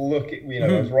I was looking, I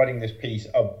was writing this piece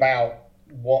about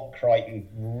what Crichton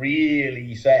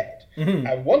really said.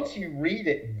 And once you read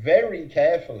it very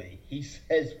carefully, he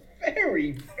says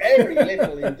very, very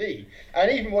little indeed.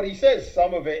 And even what he says,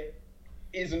 some of it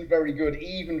isn't very good,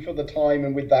 even for the time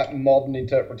and with that modern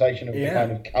interpretation of the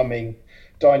kind of coming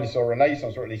dinosaur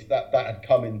renaissance, or at least that had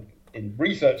come in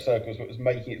research circles, but was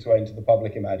making its way into the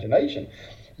public imagination.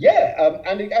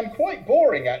 And quite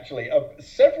boring, actually.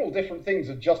 Several different things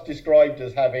are just described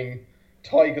as having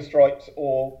tiger stripes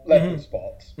or leopard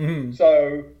spots.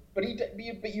 So, but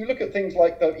you look at things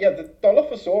like the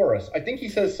Dilophosaurus. I think he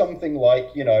says something like,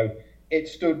 it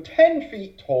stood 10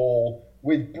 feet tall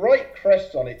with bright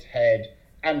crests on its head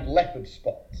and leopard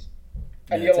spots.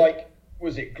 And you're like,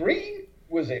 was it green?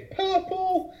 Was it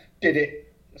purple? Did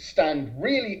it stand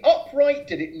really upright?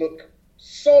 Did it look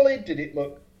solid? Did it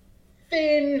look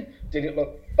thin? Did it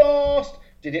look fast?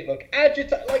 Did it look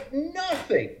agitated? Like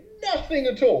nothing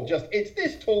at all. Just, it's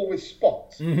this tall with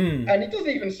spots. And he doesn't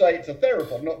even say it's a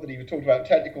theropod, not that he was talking about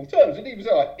technical terms, but he was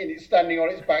like, it's standing on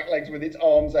its back legs with its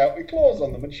arms out with claws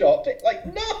on them and sharp teeth. Like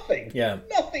nothing.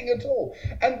 Nothing at all.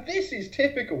 And this is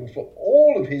typical for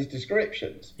all of his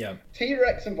descriptions.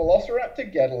 T-Rex and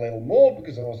Velociraptor get a little more,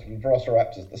 because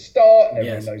Velociraptor's the start and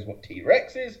everyone knows what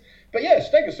T-Rex is. But yeah,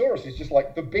 Stegosaurus is just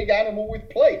like the big animal with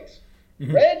plates.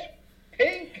 Red,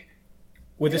 pink,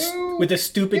 with a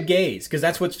stupid gaze, because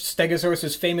that's what Stegosaurus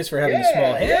was famous for, having a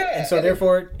small head, and so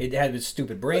therefore it had this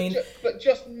stupid brain. But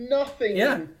just nothing.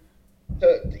 And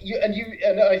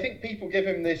I think people give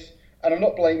him this, and I'm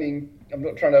not trying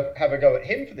to have a go at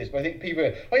him for this, but I think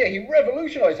people, he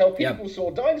revolutionized how people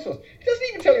saw dinosaurs. He doesn't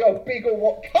even tell you how big or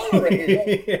what color it is,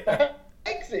 or how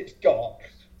legs it's got.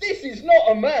 This is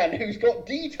not a man who's got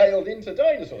detailed into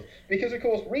dinosaurs, because, of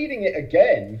course, reading it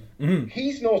again,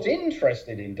 he's not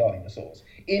interested in dinosaurs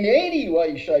in any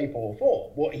way, shape, or form.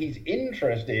 What he's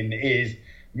interested in is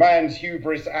man's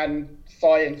hubris and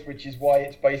science, which is why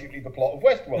it's basically the plot of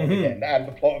Westworld again, and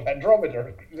the plot of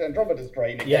Andromeda's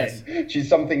Strain again, which is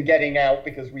something getting out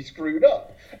because we screwed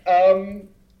up.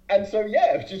 And so,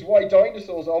 which is why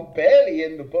dinosaurs are barely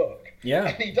in the book. And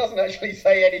he doesn't actually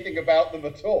say anything about them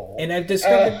at all. And I've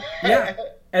discovered,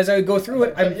 as I go through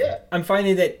it, I'm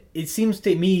finding that it seems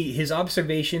to me his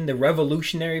observation, the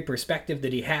revolutionary perspective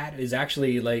that he had, is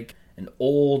actually like an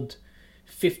old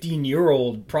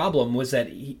 15-year-old problem, was that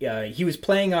he was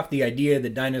playing off the idea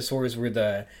that dinosaurs were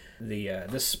the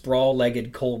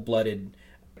sprawl-legged, cold-blooded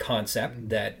concept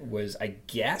that was, I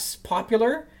guess,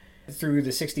 popular through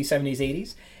the 60s, 70s,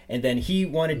 80s. And then he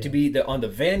wanted to be on the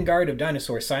vanguard of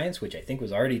dinosaur science, which I think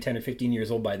was already 10 or 15 years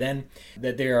old by then,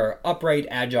 that they are upright,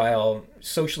 agile,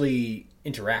 socially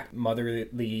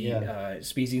motherly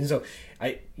species. And so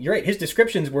you're right, his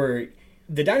descriptions were,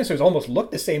 the dinosaurs almost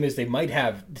looked the same as they might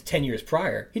have 10 years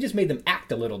prior. He just made them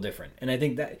act a little different. And I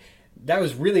think that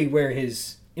was really where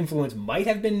his influence might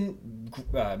have been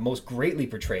most greatly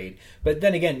portrayed, but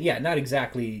then again, yeah, not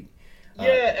exactly.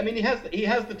 Yeah, I mean, he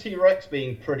has the T-Rex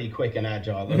being pretty quick and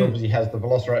agile, and obviously he has the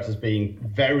Velociraptors being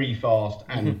very fast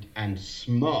and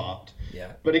smart.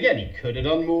 Yeah. But again, he could have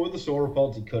done more with the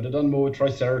sauropods. He could have done more with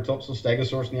Triceratops or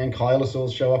Stegosaurus, and the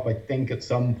Ankylosaurs show up, I think, at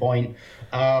some point.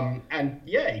 And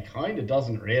yeah, he kind of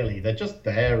doesn't really. They're just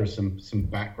there as some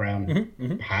background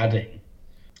padding.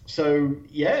 So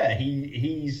yeah,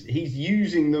 he's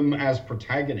using them as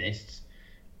protagonists,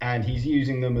 and he's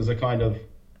using them as a kind of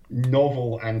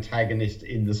novel antagonist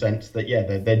in the sense that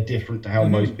they're different to how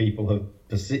most people have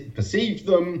perceived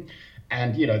them.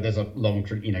 And there's a long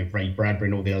Ray Bradbury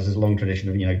and all the others, there's a long tradition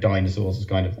of dinosaurs as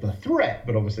kind of the threat,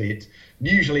 but obviously it's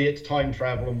usually time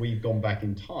travel and we've gone back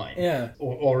in time.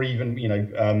 Or even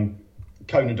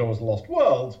Conan Doyle's Lost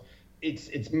World,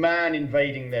 it's man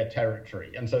invading their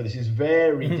territory, and so this is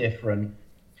very different.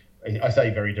 I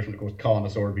say very different, of course.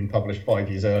 Carnosaur had been published 5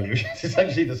 years earlier, which is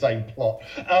essentially the same plot.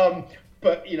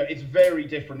 But it's very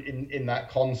different in that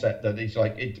concept that it's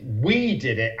like we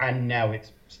did it and now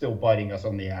it's still biting us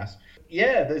on the ass.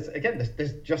 Yeah,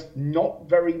 there's just not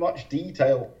very much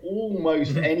detail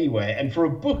almost anywhere. And for a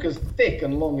book as thick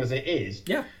and long as it is,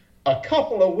 a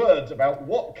couple of words about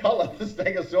what color the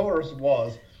Stegosaurus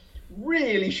was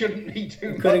really shouldn't be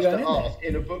too much to ask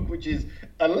in a book which is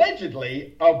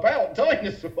allegedly about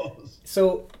dinosaurs.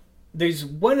 So there's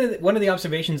one of the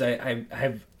observations I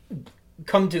have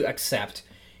come to accept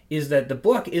is that the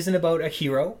book isn't about a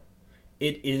hero.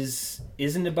 It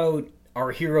isn't about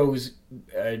our heroes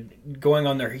going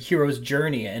on their hero's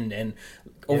journey and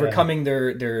overcoming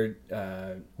their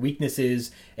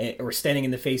weaknesses or standing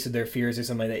in the face of their fears or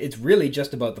something like that. It's really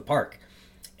just about the park.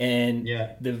 And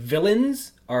the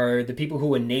villains are the people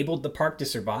who enabled the park to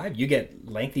survive. You get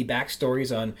lengthy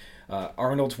backstories on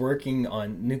Arnold's working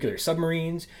on nuclear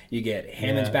submarines. You get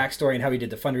Hammond's backstory and how he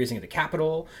did the fundraising at the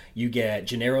Capitol. You get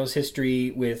Gennaro's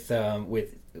history with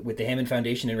the Hammond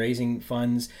Foundation and raising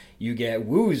funds. You get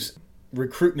Wu's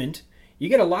recruitment. You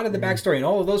get a lot of the backstory and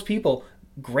all of those people.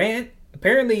 Grant,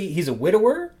 apparently he's a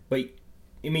widower, but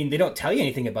I mean, they don't tell you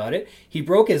anything about it. He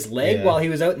broke his leg while he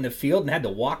was out in the field and had to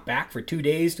walk back for 2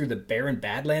 days through the barren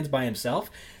Badlands by himself.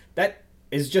 That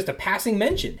is just a passing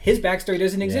mention. His backstory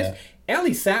doesn't exist.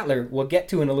 Ellie Sattler we'll get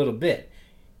to in a little bit.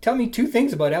 Tell me 2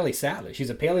 things about Ellie Sattler. She's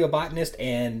a paleobotanist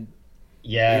and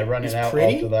running out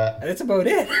pretty. After that. That's about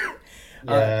it.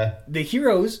 The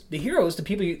heroes, the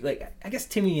people you like. I guess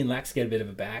Timmy and Lex get a bit of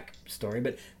a backstory,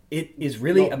 but it is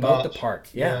really not about much. The park.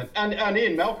 Yeah. And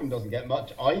Ian Malcolm doesn't get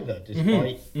much either,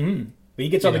 despite. But he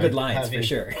gets all the good lines for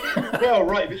sure. Well,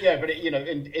 right, but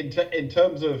in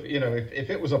terms of if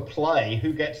it was a play,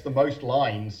 who gets the most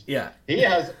lines? Yeah. He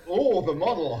has all the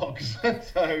monologues,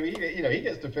 so he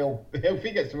gets to fill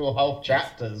whole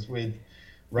chapters with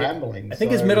rambling. I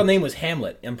think his middle name was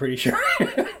Hamlet. I'm pretty sure.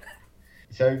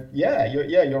 So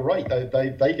you're right.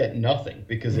 They get nothing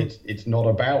because it's not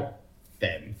about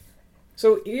them.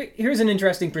 So here's an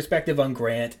interesting perspective on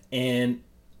Grant, and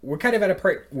we're kind of at a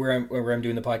part where I'm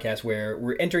doing the podcast where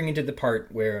we're entering into the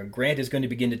part where Grant is going to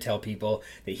begin to tell people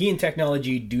that he and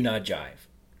technology do not jive.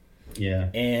 Yeah.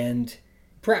 And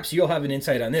perhaps you'll have an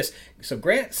insight on this. So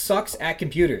Grant sucks at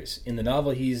computers. In the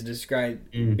novel, he's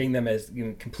describing them as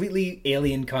completely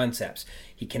alien concepts.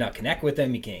 He cannot connect with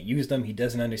them. He can't use them. He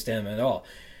doesn't understand them at all.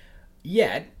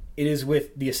 Yet, it is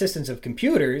with the assistance of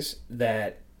computers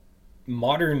that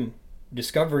modern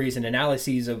discoveries and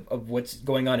analyses of what's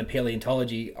going on in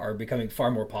paleontology are becoming far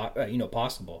more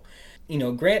possible.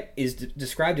 Grant is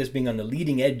described as being on the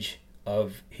leading edge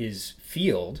of his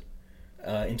field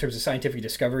in terms of scientific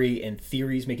discovery and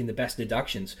theories, making the best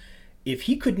deductions. If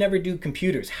he could never do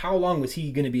computers, how long was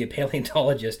he going to be a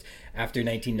paleontologist after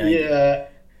 1990? Yeah,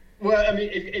 well, I mean,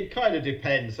 it kind of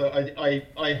depends. So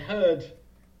I heard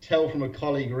tell from a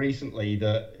colleague recently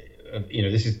that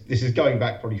this is going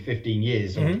back probably 15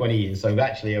 years or 20 years, so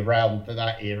actually around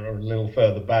that era or a little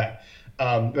further back,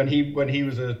 when he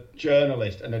was a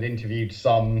journalist and had interviewed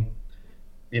some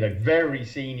very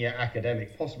senior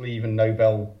academic, possibly even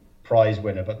Nobel Prize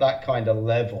winner, but that kind of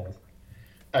level,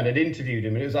 and had interviewed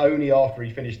him, and it was only after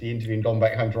he finished the interview and gone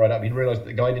back home to write up, he'd realized that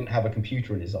the guy didn't have a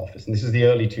computer in his office. And this is the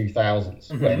early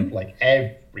 2000s when like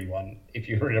everyone, if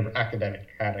you were an academic,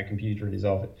 had a computer in his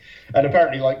office. And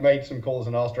apparently made some calls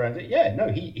and asked around.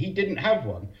 He didn't have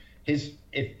one. If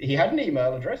he had an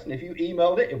email address, and if you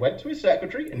emailed it went to his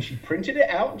secretary, and she printed it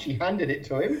out and she handed it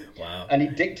to him. Wow. And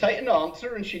he'd dictate an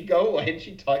answer, and she'd go away and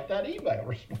she'd type that email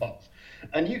response.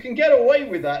 And you can get away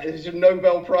with that as a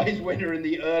Nobel Prize winner in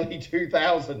the early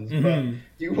 2000s, but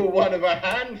you were one of a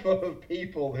handful of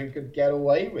people who could get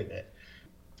away with it.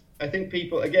 I think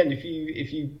people, again, if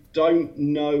you don't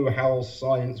know how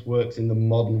science works in the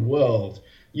modern world,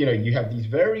 you have these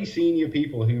very senior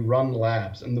people who run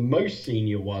labs, and the most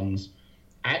senior ones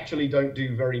actually don't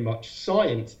do very much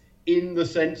science in the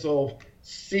sense of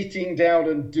sitting down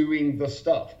and doing the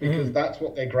stuff, because that's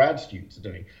what their grad students are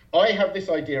doing. I have this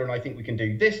idea and I think we can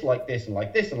do this, like this, and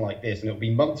like this, and like this, and it'll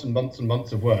be months and months and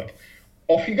months of work.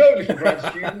 Off you go, little grad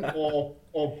student or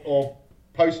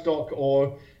postdoc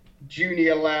or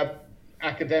junior lab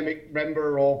academic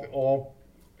member or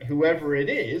whoever it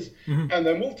is, and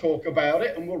then we'll talk about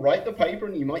it and we'll write the paper,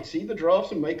 and you might see the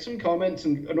drafts and make some comments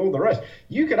and all the rest.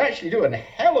 You could actually do a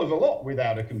hell of a lot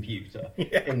without a computer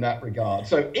in that regard.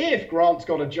 So if Grant's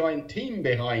got a giant team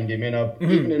behind him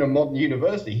even in a modern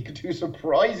university, he could do a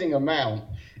surprising amount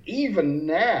even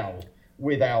now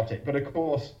without it. But of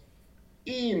course,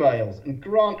 emails and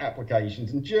grant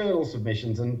applications and journal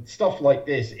submissions and stuff like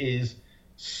this is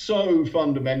so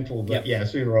fundamental that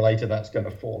sooner or later that's going to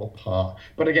fall apart.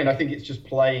 But again, I think it's just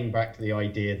playing back to the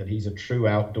idea that he's a true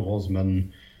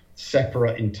outdoorsman,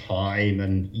 separate in time,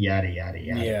 and yada yada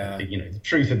yada. The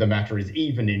truth of the matter is,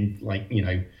 even in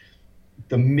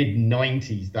the mid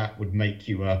 90s, that would make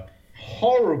you a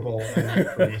horrible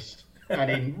anachronist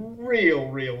and in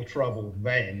real trouble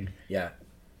then.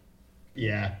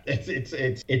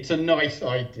 It's a nice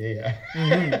idea.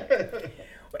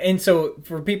 And so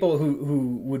for people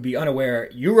who would be unaware,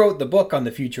 you wrote the book on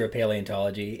the future of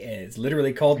paleontology, and it's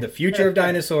literally called The Future of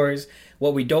Dinosaurs,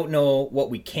 What We Don't Know, What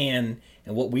We Can,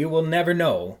 and What We Will Never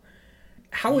Know.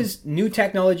 How is new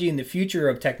technology and the future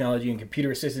of technology and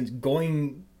computer assistance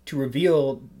going to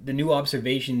reveal the new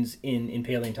observations in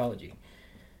paleontology?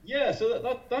 Yeah,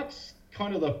 so that's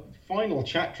kind of the final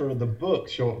chapter of the book,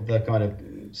 short of the kind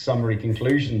of summary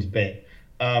conclusions bit.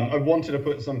 I wanted to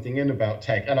put something in about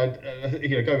tech, and I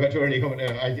go back to earlier comment.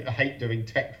 I hate doing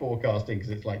tech forecasting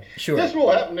because it's like, this will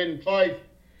happen in 5,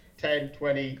 10,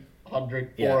 20,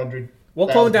 100, 400. We'll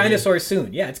clone dinosaurs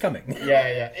soon. Yeah, it's coming.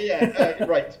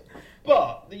 Right.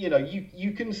 But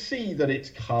you can see that it's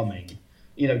coming.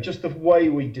 Just the way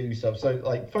we do stuff. So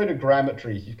like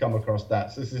photogrammetry, if you've come across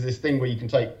that. So this is this thing where you can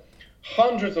take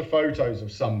hundreds of photos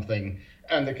of something,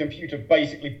 and the computer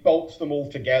basically bolts them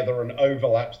all together and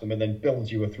overlaps them and then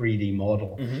builds you a 3D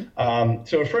model.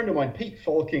 So a friend of mine, Pete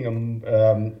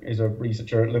Falkingham, is a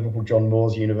researcher at Liverpool John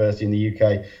Moores University in the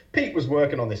UK. Pete was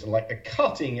working on this at the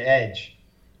cutting edge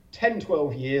 10,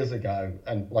 12 years ago,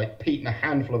 and Pete and a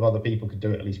handful of other people could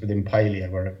do it, at least within paleo,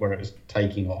 where it was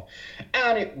taking off.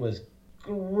 And it was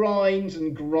grinds,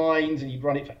 and you'd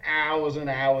run it for hours and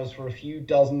hours for a few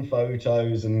dozen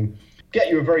photos and get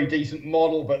you a very decent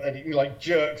model, but then it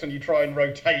jerks and you try and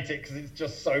rotate it because it's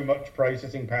just so much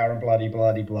processing power and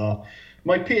blah.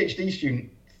 My PhD student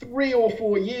 3 or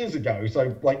 4 years ago,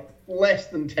 so less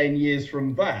than 10 years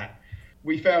from that,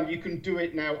 we found you can do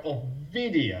it now of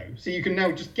video. So you can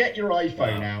now just get your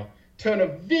iPhone out, turn a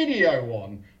video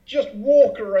on, just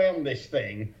walk around this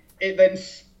thing. It then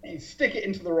you stick it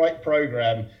into the right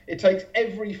program. It takes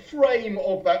every frame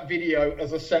of that video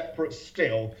as a separate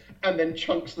still and then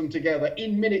chunks them together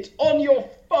in minutes on your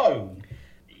phone.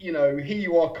 Here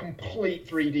you are, complete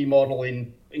 3D model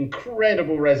in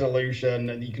incredible resolution,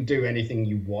 and you can do anything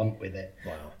you want with it.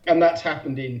 Wow. And that's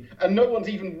happened and no one's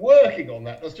even working on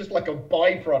that. That's just a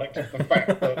byproduct of the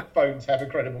fact that phones have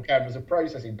incredible cameras and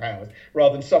processing powers,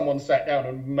 rather than someone sat down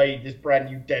and made this brand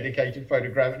new dedicated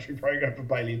photogrammetry program for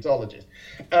paleontologists.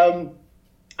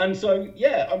 And so,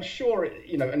 I'm sure,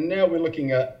 and now we're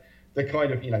looking at the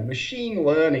kind of, machine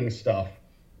learning stuff.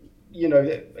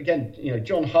 Again,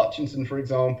 John Hutchinson, for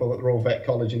example, at the Royal Vet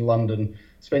College in London,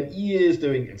 spent years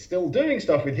still doing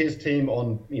stuff with his team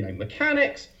on,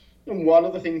 mechanics. And one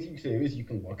of the things you can do is you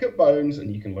can look at bones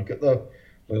and you can look at the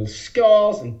little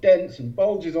scars and dents and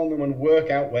bulges on them and work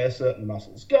out where certain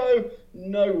muscles go,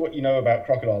 know what you know about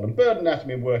crocodile and bird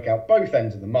anatomy, and work out both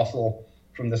ends of the muscle.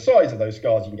 From the size of those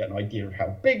scars, you can get an idea of how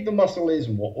big the muscle is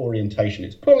and what orientation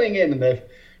it's pulling in. And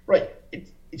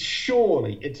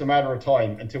surely it's a matter of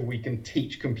time until we can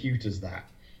teach computers that.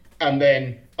 And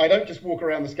then I don't just walk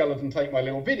around the skeleton, take my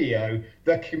little video.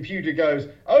 The computer goes,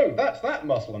 oh, that's that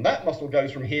muscle, and that muscle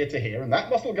goes from here to here, and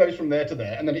that muscle goes from there to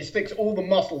there, and then it sticks all the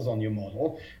muscles on your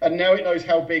model, and now it knows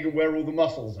how big and where all the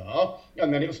muscles are,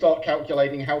 and then it'll start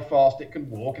calculating how fast it can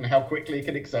walk, and how quickly it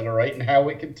can accelerate, and how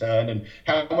it can turn, and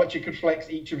how much it could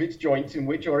flex each of its joints in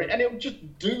which area, and it'll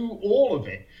just do all of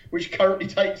it, which currently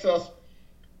takes us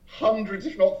hundreds,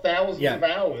 if not thousands of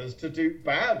hours to do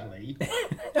badly.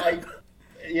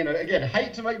 Again,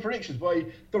 hate to make predictions, by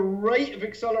the rate of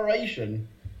acceleration,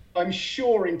 I'm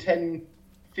sure in 10,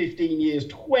 15 years,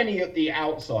 20 at the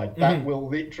outside, that will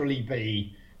literally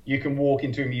be you can walk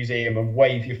into a museum and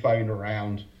wave your phone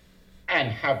around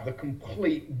and have the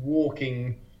complete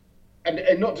walking,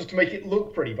 and not just to make it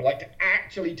look pretty, but like to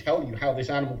actually tell you how this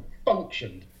animal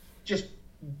functioned, just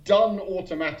done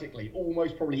automatically,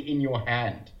 almost probably in your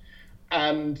hand.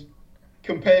 And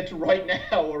compared to right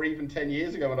now, or even 10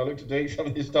 years ago when I looked at doing some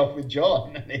of this stuff with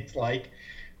John, and it's like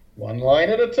one line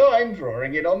at a time,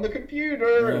 drawing it on the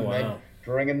computer, then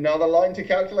drawing another line to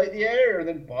calculate the area, and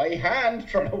then by hand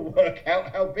trying to work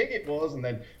out how big it was, and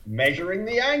then measuring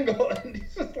the angle. And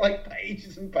it's just like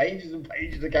pages and pages and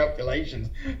pages of calculations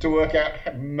to work out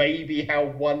maybe how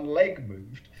one leg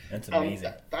moved. That's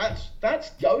amazing.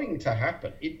 That's going to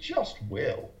happen. It just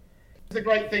will. It's a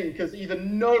great thing, because either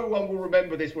no one will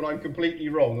remember this when I'm completely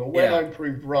wrong, or when I'm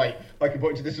proved right, I can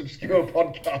point to this obscure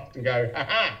podcast and go,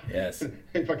 ha-ha! Yes.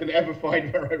 If I can ever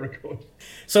find where I record.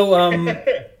 So,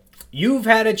 you've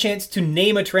had a chance to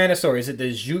name a Tyrannosaur. Is it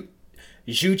the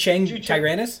Zhucheng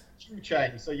Tyrannus?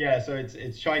 Zhucheng. So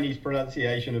it's Chinese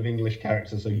pronunciation of English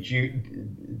characters. So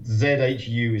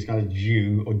ZHU is kind of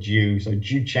Zhu or Jew. So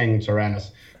Zhucheng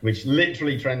Tyrannus, which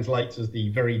literally translates as the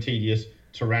very tedious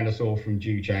Tyrannosaur from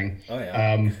Zhucheng. Oh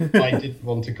yeah. I didn't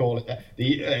want to call it that.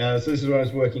 So this is when I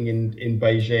was working in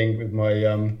Beijing with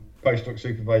my postdoc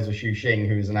supervisor Xu Xing,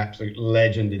 who is an absolute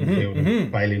legend in the field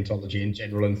of paleontology in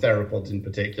general and theropods in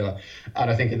particular. And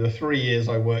I think in the 3 years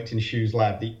I worked in Xu's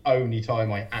lab, the only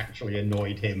time I actually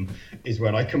annoyed him is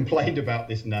when I complained about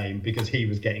this name, because he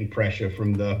was getting pressure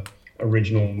from the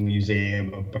original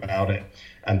museum about it,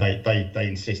 and they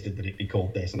insisted that it be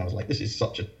called this, and I was like, this is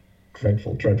such a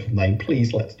dreadful name,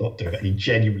 please let's not do it. And he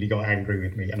genuinely got angry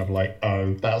with me, and I'm like,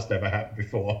 oh, that's never happened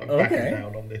before. I'm backing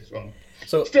down on this one.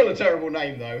 So still a terrible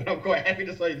name though, and I'm quite happy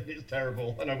to say that it's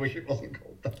terrible, and I wish it wasn't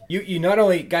called that. You not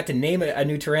only got to name a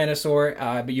new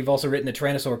Tyrannosaur, but you've also written the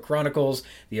Tyrannosaur Chronicles,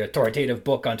 the authoritative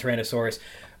book on Tyrannosaurs.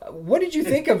 What did you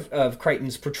think of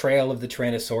Crichton's portrayal of the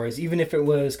Tyrannosaurs, even if it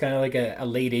was kind of like a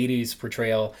late 80s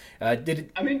portrayal?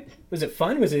 Was it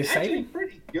fun? Was it exciting?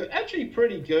 Actually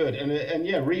pretty good. And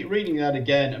yeah, reading that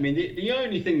again, I mean, the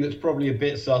only thing that's probably a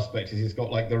bit suspect is it's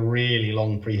got like the really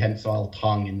long prehensile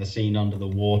tongue in the scene under the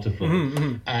waterfall.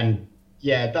 Mm-hmm. And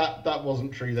yeah, that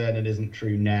wasn't true then and isn't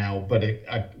true now. But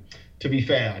to be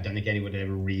fair, I don't think anyone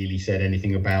ever really said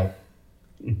anything about,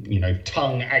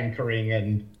 tongue anchoring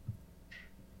and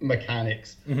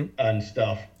mechanics and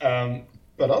stuff.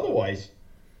 But otherwise,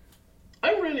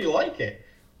 I really like it.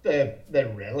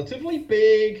 They're relatively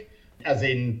big, as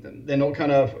in they're not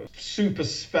kind of super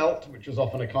svelte, which was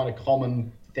often a kind of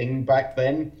common thing back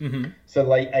then. So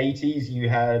late 80s, you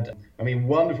had,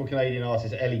 wonderful Canadian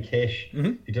artist Ellie Kish,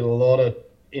 who did a lot of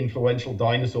influential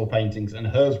dinosaur paintings, and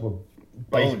hers were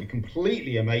basically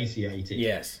completely emaciated.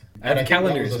 Yes. I have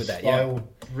calendars with that, yeah.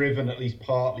 Driven at least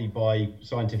partly by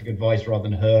scientific advice rather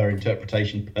than her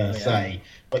interpretation per se,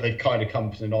 but they've kind of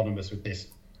come synonymous with this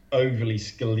overly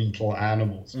skeletal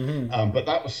animals. But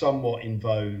that was somewhat in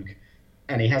vogue,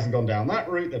 and he hasn't gone down that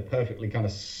route. They're perfectly kind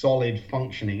of solid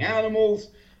functioning animals.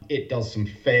 It does some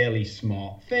fairly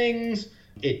smart things.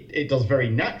 It does very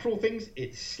natural things.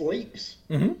 It sleeps.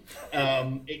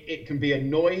 It can be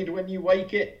annoyed when you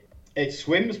wake it. It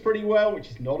swims pretty well, which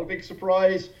is not a big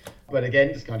surprise. But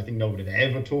again, this kind of thing no one would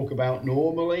ever talk about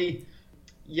normally.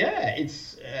 Yeah,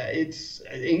 it's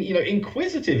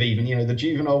inquisitive even. The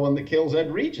juvenile one that kills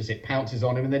Ed Regis, it pounces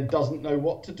on him and then doesn't know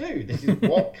what to do. This is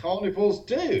what carnivores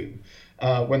do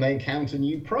when they encounter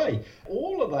new prey.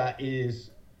 All of that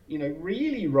is,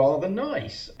 really rather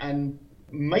nice and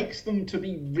makes them to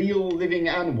be real living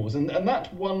animals. And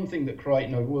that's one thing that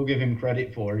Crichton, I will give him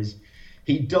credit for, is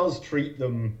he does treat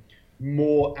them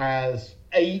more as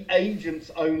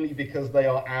agents only because they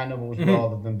are animals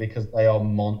rather than because they are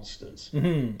monsters.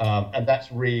 And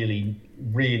that's really,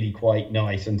 really quite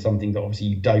nice, and something that obviously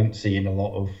you don't see in a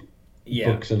lot of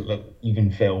books and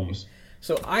even films.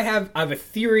 So I have a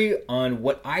theory on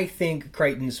what I think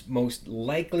Crichton's most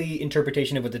likely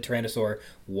interpretation of what the Tyrannosaur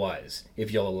was,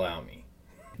 if you'll allow me.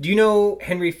 Do you know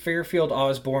Henry Fairfield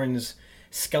Osborn's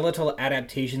skeletal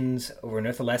adaptations over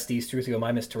Ornitholestes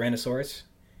Struthiomimus Tyrannosaurus?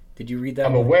 Did you read that?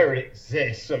 I'm aware it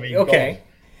exists. Okay.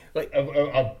 Like,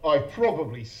 I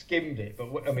probably skimmed it,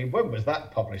 but when was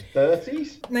that published?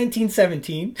 30s?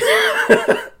 1917.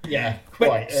 Yeah,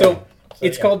 quite. So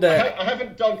it's called the... I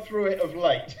haven't dug through it of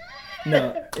late.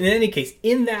 No. In any case,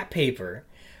 in that paper,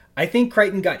 I think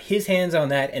Crichton got his hands on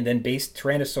that and then based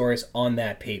Tyrannosaurus on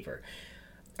that paper.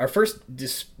 Our first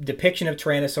depiction of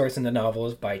Tyrannosaurus in the novel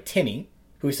is by Timmy,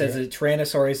 who says that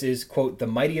Tyrannosaurus is, quote, the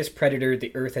mightiest predator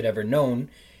the Earth had ever known,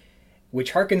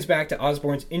 which harkens back to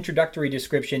Osborn's introductory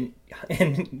description,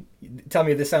 and tell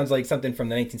me if this sounds like something from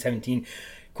the 1917,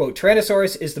 quote,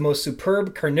 Tyrannosaurus is the most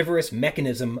superb carnivorous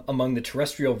mechanism among the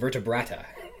terrestrial vertebrata.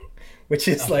 Which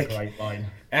is That's like a great line.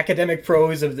 Academic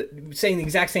prose of saying the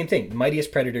exact same thing. The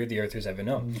mightiest predator the Earth has ever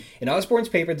known. In Osborne's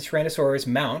paper, the Tyrannosaurus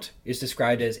mount is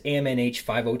described as AMNH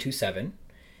 5027.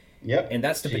 Yep. And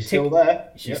that's the She's still there.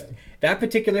 Yep. That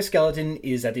particular skeleton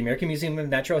is at the American Museum of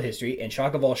Natural History, and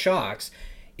shock of all shocks,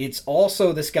 it's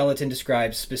also the skeleton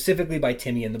described specifically by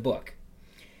Timmy in the book.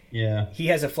 Yeah. He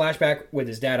has a flashback with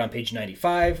his dad on page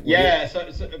 95. Yeah, so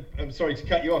I'm sorry to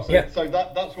cut you off. So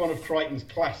that's one of Crichton's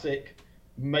classic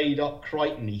made-up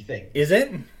Crichton-y thing. Is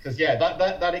it? Because,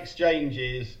 that exchange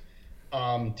is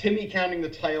Timmy counting the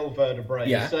tail vertebrae,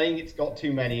 saying it's got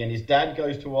too many, and his dad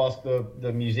goes to ask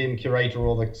the museum curator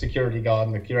or the security guard,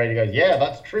 and the curator goes, yeah,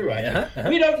 that's true, actually.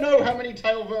 We don't know how many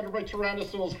tail vertebrae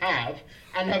tyrannosaurs have,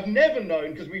 and have never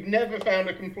known, because we've never found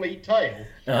a complete tail.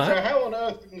 So how on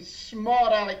earth can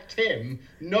smart Alec Tim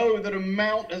know that a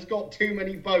mount has got too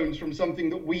many bones from something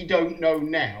that we don't know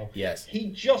now? Yes.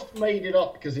 He just made it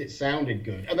up because it sounded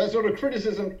good. And that sort of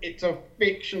criticism, it's a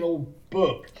fictional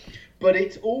book. But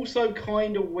it's also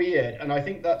kind of weird, and I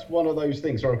think that's one of those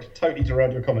things. Sorry, totally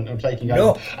derailed your comment. I'm taking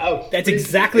over. No, that's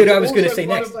exactly what I was going to say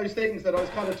next. It's one of those things that I was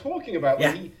kind of talking about.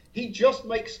 Yeah. Where he just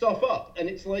makes stuff up, and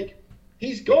it's like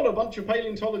he's got a bunch of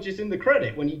paleontologists in the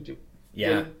credit when he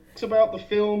talks about the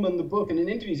film and the book, and in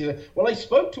interviews he's like, "Well, I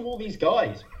spoke to all these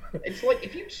guys." It's like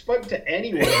if you spoke to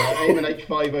anyone about AMNH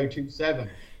 5027,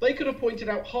 they could have pointed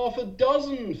out half a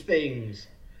dozen things.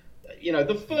 You know,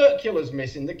 the furcular's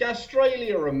missing, the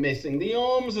gastralia are missing, the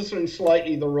arms are in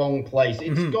slightly the wrong place.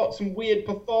 It's got some weird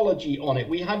pathology on it.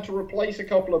 We had to replace a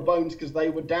couple of bones because they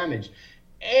were damaged.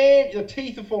 And the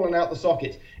teeth are falling out the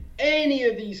sockets. Any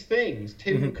of these things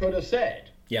Tim could have said.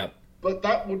 Yeah. But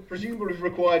that would presumably have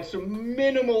required some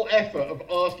minimal effort of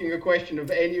asking a question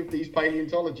of any of these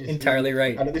paleontologists. Entirely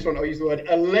right. And at this one, I use the word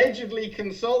allegedly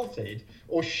consulted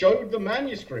or showed the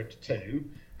manuscript to.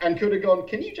 And could have gone,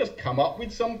 can you just come up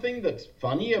with something that's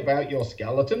funny about your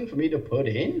skeleton for me to put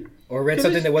in? Or read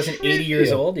something that wasn't 80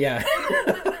 years old, yeah.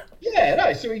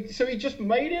 So he just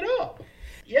made it up.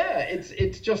 Yeah,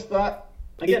 it's just that,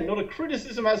 again, not a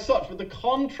criticism as such, but the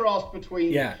contrast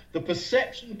between the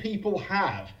perception people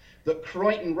have that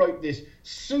Crichton wrote this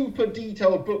super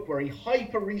detailed book where he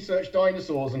hyper-researched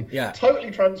dinosaurs and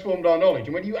totally transformed our knowledge.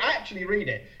 And when you actually read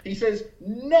it, he says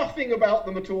nothing about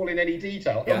them at all in any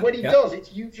detail. And when he does,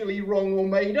 it's usually wrong or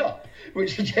made up,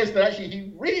 which suggests that actually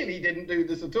he really didn't do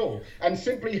this at all. And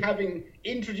simply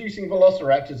introducing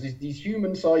velociraptors as these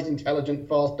human-sized, intelligent,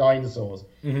 fast dinosaurs,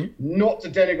 not to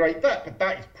denigrate that, but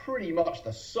that is pretty much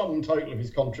the sum total of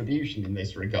his contribution in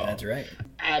this regard. That's right.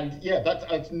 And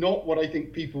that's not what I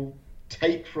think people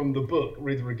take from the book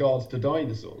with regards to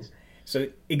dinosaurs. So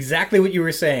exactly what you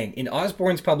were saying. In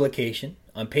Osborne's publication,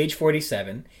 on page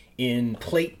 47, in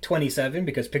plate 27,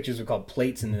 because pictures were called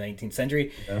plates in the 19th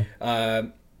century,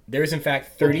 there's in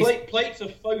fact 30... Well, plates are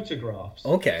photographs.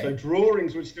 Okay. So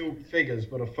drawings would still be figures,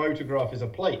 but a photograph is a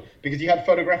plate, because he had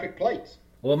photographic plates.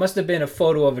 Well, it must have been a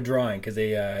photo of a drawing, because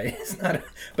it's not...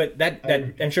 But that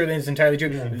I'm sure that is entirely true.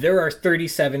 Yeah. There are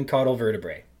 37 caudal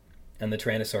vertebrae on the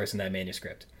Tyrannosaurus in that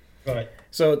manuscript. Right.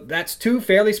 So that's two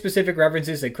fairly specific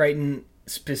references that Crichton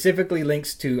specifically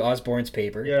links to Osborne's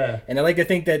paper. Yeah. And I like to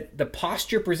think that the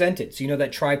posture presented, so you know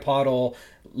that tripodal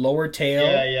lower tail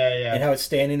and how it's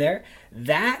standing there,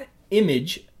 that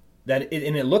image, and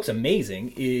it looks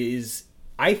amazing, is,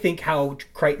 I think, how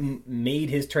Crichton made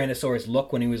his Tyrannosaurus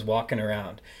look when he was walking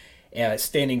around.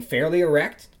 Standing fairly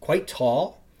erect, quite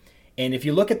tall. And if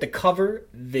you look at the cover,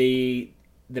 the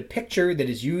picture that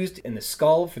is used in the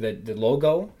skull for the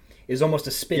logo is almost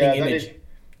a spitting image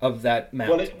of that mount.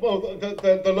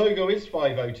 The logo is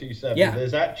 5027. Yeah.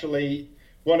 There's actually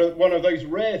one of those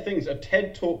rare things, a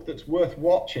TED talk that's worth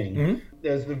watching.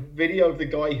 There's the video of the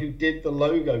guy who did the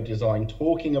logo design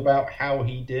talking about how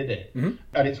he did it. And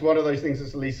it's one of those things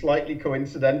that's at least slightly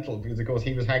coincidental because, of course,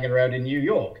 he was hanging around in New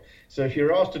York. So if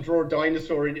you're asked to draw a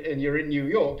dinosaur and you're in New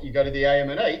York, you go to the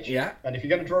AMNH. Yeah. And if you're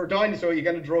going to draw a dinosaur, you're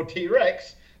going to draw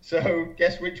T-Rex. So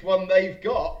guess which one they've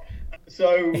got.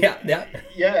 So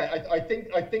I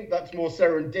think that's more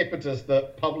serendipitous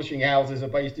that publishing houses are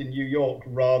based in New York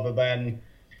rather than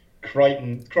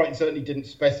Crichton. Crichton certainly didn't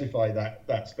specify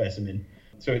that specimen,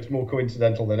 so it's more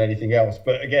coincidental than anything else.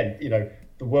 But again,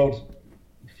 the world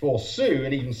for Sue,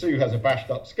 and even Sue has a bashed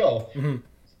up skull.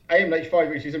 AMNH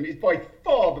 5027 is by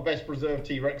far the best preserved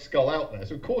T-Rex skull out there,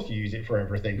 so of course you use it for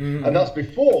everything. And that's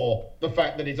before the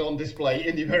fact that it's on display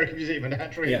in the American Museum of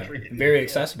Natural History. Very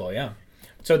accessible,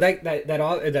 So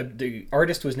the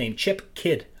artist was named Chip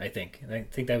Kidd, I think. I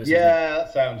think that was his name. Yeah,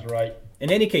 that sounds right.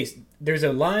 In any case, there's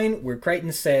a line where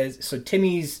Crichton says, so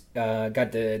Timmy's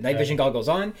got the night vision goggles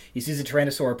on. He sees a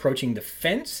Tyrannosaur approaching the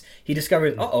fence. He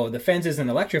discovers, the fence isn't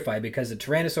electrified because the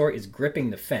Tyrannosaur is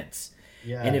gripping the fence.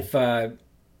 Yeah. And if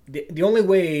the only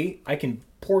way I can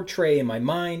portray in my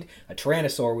mind a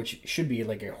Tyrannosaur, which should be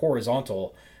like a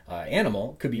horizontal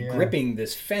animal, could be gripping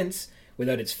this fence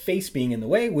without its face being in the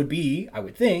way, would be, I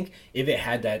would think, if it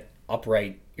had that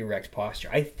upright, erect posture.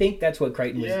 I think that's what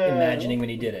Crichton was imagining when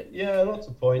he did it. Yeah, that's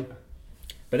the point.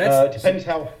 But that's depends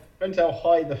how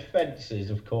high the fence is,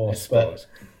 of course. I suppose.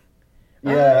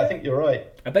 But, I think you're right.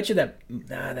 I bet you that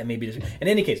may be. In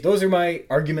any case, those are my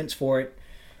arguments for it.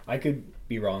 I could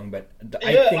be wrong, but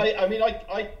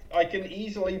I can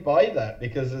easily buy that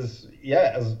because as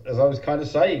I was kind of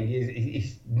saying,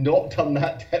 he's not done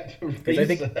that depth of research. I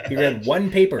think he read one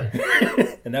paper,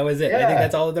 and that was it. I think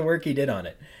that's all of the work he did on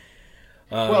it.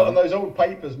 Well, and those old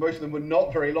papers, most of them were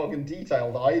not very long and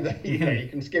detailed either. You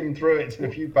can skim through it in a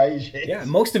few pages. Yeah,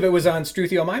 most of it was on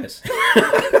Struthiomimus.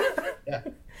 Yeah.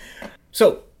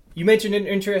 So, you mentioned an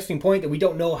interesting point that we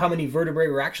don't know how many vertebrae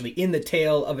were actually in the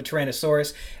tail of a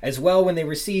Tyrannosaurus. As well, when they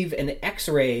receive an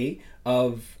X-ray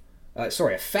of... a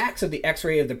fax of the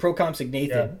X-ray of the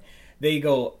Procompsognathid, they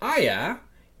go, yeah...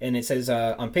 And it says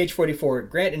on page 44,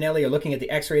 Grant and Ellie are looking at the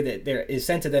X-ray that is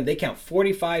sent to them. They count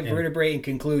 45 vertebrae and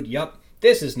conclude, yup,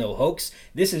 this is no hoax.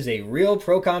 This is a real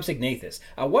Procompsognathus.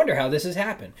 I wonder how this has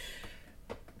happened.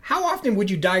 How often would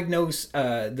you diagnose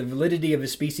the validity of a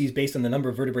species based on the number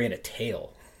of vertebrae in a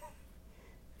tail?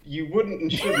 You wouldn't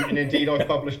and shouldn't, and indeed I've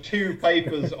published 2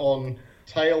 papers on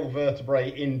tail vertebrae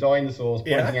in dinosaurs,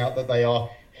 pointing out that they are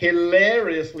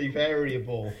hilariously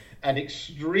variable and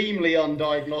extremely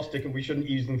undiagnostic, and we shouldn't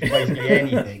use them for basically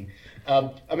anything.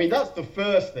 That's the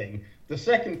first thing. The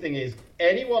second thing is,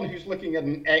 anyone who's looking at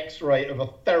an X-ray of a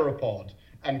theropod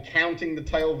and counting the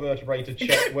tail vertebrae to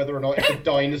check whether or not it's a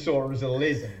dinosaur or is a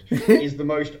lizard is the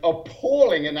most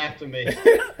appalling anatomist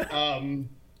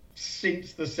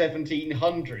since the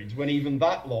 1700s, when even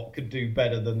that lot could do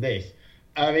better than this.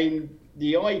 I mean,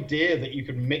 the idea that you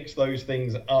could mix those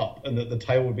things up and that the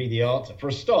tail would be the answer. For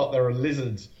a start, there are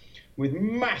lizards with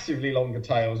massively longer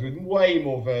tails, with way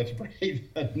more vertebrae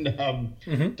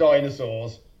than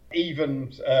dinosaurs. Even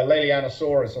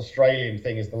Lelianosaurus Australian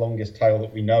thing is the longest tail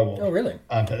that we know of. Oh, really?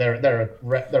 But there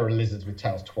are lizards with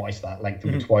tails twice that length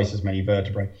and with twice as many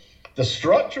vertebrae. The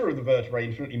structure of the vertebrae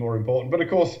is infinitely more important. But of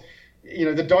course,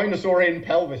 the dinosaurian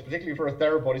pelvis, particularly for a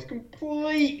theropod, is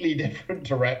completely different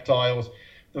to reptiles.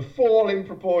 The fall in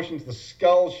proportions, the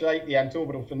skull shape, the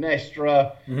antorbital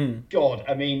fenestra. God,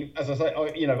 I mean, as I say,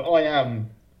 I am,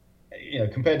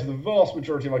 compared to the vast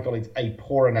majority of my colleagues, a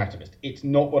poor anatomist. It's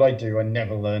not what I do. I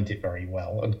never learned it very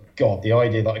well. And God, the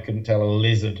idea that I couldn't tell a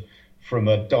lizard from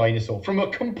a dinosaur, from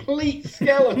a complete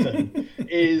skeleton,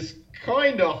 is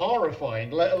kind of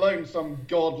horrifying, let alone some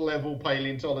god-level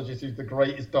paleontologist who's the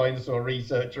greatest dinosaur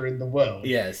researcher in the world.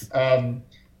 Yes.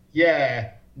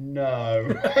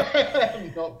 No,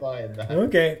 I'm not buying that.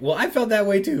 Okay, well, I felt that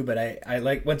way too, but I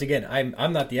like, once again,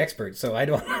 I'm not the expert, so I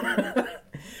don't.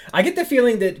 I get the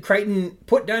feeling that Crichton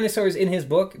put dinosaurs in his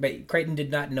book, but Crichton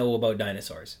did not know about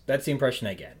dinosaurs. That's the impression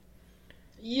I get.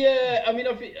 Yeah, I mean,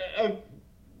 I've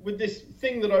with this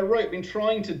thing that I wrote, been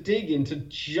trying to dig into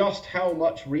just how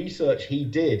much research he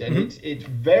did, and it's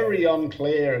very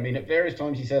unclear. I mean, at various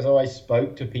times he says, I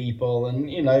spoke to people,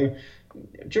 and,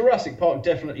 Jurassic Park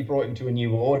definitely brought him to a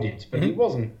new audience, but he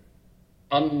wasn't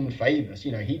unfamous.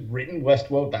 He'd written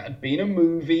Westworld, that had been a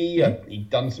movie, he'd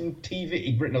done some TV,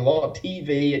 he'd written a lot of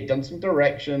TV, he'd done some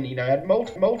direction, had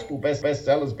multiple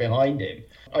bestsellers behind him.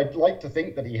 I'd like to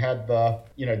think that he had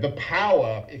the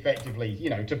power, effectively,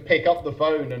 to pick up the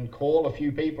phone and call a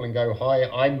few people and go, hi,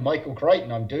 I'm Michael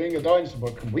Crichton, I'm doing a dinosaur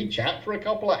book, can we chat for a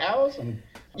couple of hours? And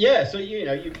yeah, so,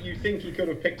 you think he could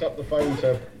have picked up the phone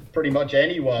to pretty much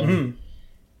anyone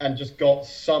and just got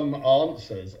some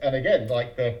answers. And again,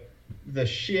 like the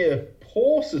sheer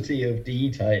paucity of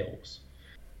details.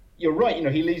 You're right,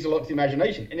 he leaves a lot to the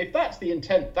imagination. And if that's the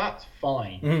intent, that's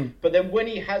fine. But then when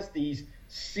he has these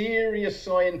serious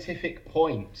scientific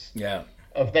points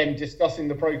of them discussing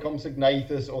the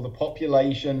Procompsognathus or the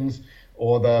populations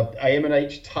or the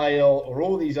AMNH tail or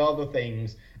all these other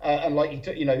things, and like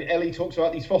Ellie talks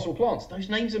about these fossil plants. Those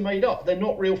names are made up. They're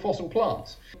not real fossil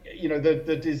plants.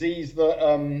 The disease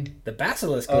that the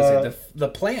basilisk lizard, the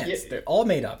plants, they're all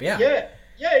made up. Yeah.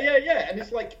 And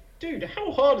it's like, dude,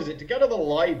 how hard is it to go to the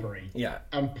library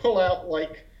and pull out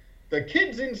like the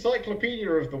Kids Encyclopedia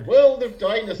of the World of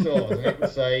Dinosaurs, and it would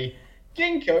say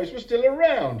ginkgos were still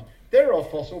around. there are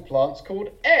fossil plants called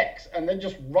X, and then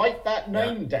just write that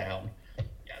name down.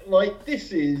 Like,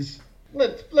 this is,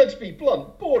 let's be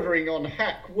blunt, bordering on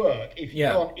hack work if you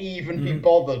can't even be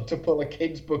bothered to pull a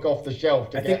kid's book off the shelf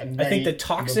to get a name. I think the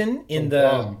toxin in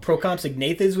the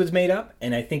Procompsognathus was made up,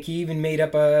 and I think he even made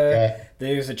up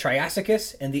there's a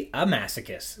Triassicus and the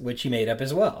Amassicus, which he made up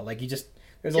as well. Like,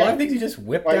 there's a lot of things he just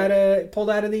pulled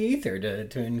out of the ether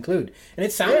to include, and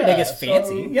it sounded, I guess,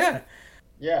 fancy.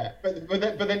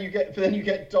 But then you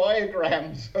get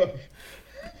diagrams of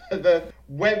the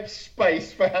web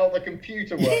space for how the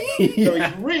computer works. So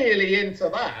he's really into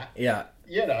that. Yeah.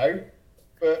 You know,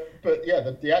 but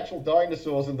yeah, the actual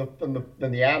dinosaurs and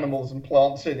the animals and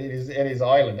plants in his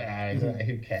island.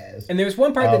 Who cares? And there's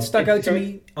one part that stuck out to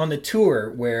me on the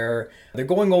tour where they're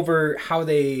going over how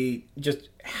they just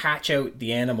hatch out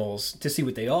the animals to see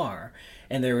what they are.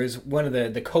 And there was one of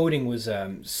the coding was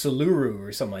Siluru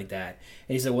or something like that.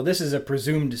 And he said, well, this is a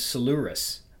presumed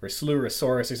Silurus or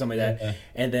Silurosaurus or something like that.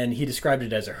 And then he described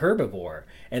it as a herbivore.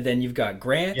 And then you've got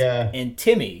Grant and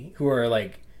Timmy, who are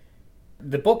like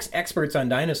the book's experts on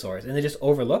dinosaurs, and they just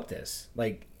overlook this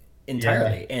like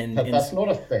entirely. And that's not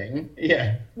a thing.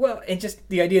 Yeah. Well, and just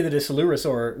the idea that a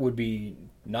Silurosaur would be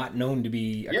not known to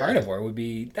be a carnivore would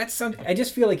be I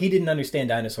just feel like he didn't understand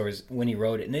dinosaurs when he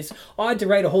wrote it, and it's odd to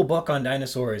write a whole book on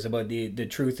dinosaurs about the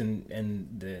truth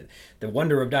and the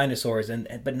wonder of dinosaurs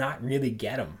but not really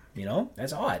get them. You know,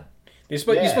 that's odd. You're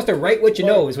supposed to write what you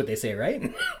know, is what they say,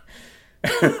 right?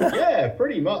 Yeah,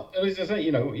 pretty much. As I say,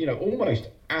 you know, almost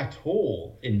at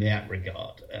all in that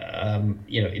regard.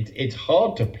 It's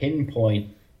hard to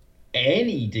pinpoint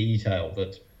any detail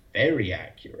that's very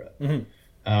accurate.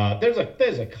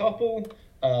 There's a couple.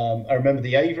 I remember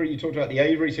the Avery. You talked about the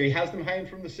Avery. So he has them hanging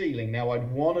from the ceiling. Now I'd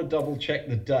want to double check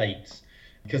the dates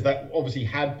because that obviously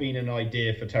had been an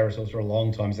idea for pterosaurs for a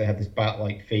long time. So they had this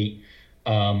bat-like feet.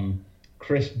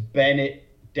 Chris Bennett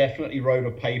definitely wrote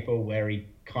a paper where he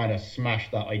kind of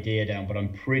smashed that idea down, but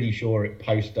I'm pretty sure it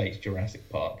post-dates Jurassic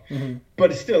Park.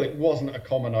 But still, it wasn't a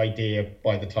common idea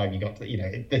by the time you got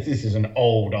to, this is an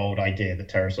old idea that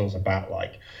pterosaurs are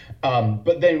bat-like.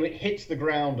 But then it hits the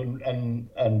ground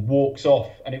and walks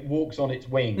off, and it walks on its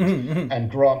wings. And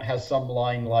Grant has some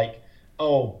line like,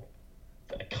 I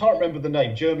can't remember the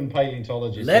name, German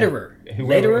paleontologist. Lederer.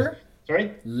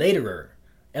 Sorry? Lederer.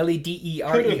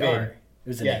 Lederer.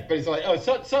 But it's like,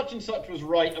 such and such was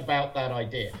right about that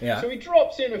idea. Yeah. So he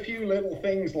drops in a few little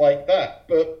things like that.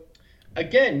 But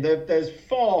again, there's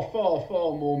far, far,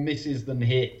 far more misses than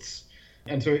hits.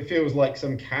 And so it feels like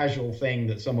some casual thing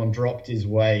that someone dropped his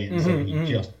way and so he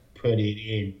just put it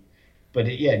in. But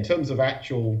in terms of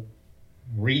actual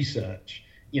research,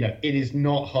 it is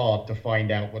not hard to find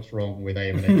out what's wrong with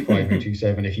AMNH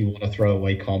 5027 if you want a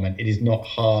throwaway comment. It is not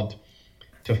hard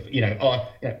to,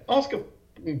 ask a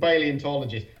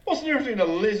paleontologist, what's the difference between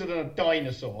a lizard and a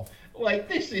dinosaur? Like,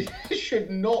 this should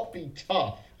not be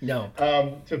tough. No.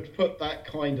 To put that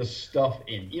kind of stuff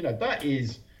in. That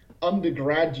is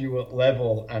undergraduate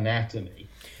level anatomy.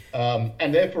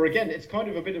 And therefore, again, it's kind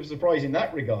of a bit of a surprise in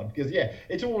that regard, because,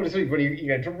 it's always when you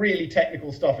go to really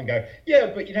technical stuff and go,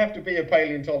 but you'd have to be a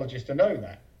paleontologist to know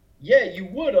that. Yeah, you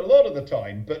would a lot of the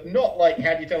time, but not like,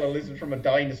 how do you tell a lizard from a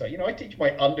dinosaur? I teach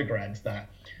my undergrads that.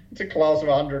 It's a class of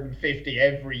 150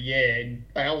 every year in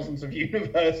thousands of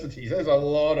universities. There's a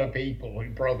lot of people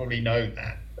who probably know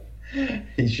that.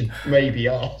 You should maybe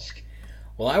ask.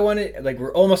 Well, I wanted,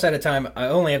 we're almost out of time. I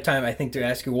only have time, I think, to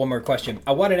ask you one more question.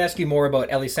 I wanted to ask you more about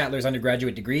Ellie Sattler's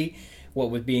undergraduate degree, what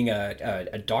with being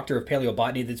a doctor of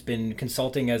paleobotany that's been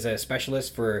consulting as a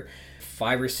specialist for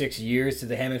 5 or 6 years to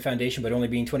the Hammond Foundation, but only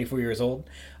being 24 years old.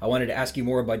 I wanted to ask you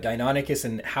more about Deinonychus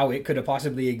and how it could have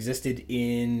possibly existed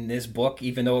in this book,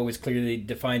 even though it was clearly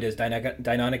defined as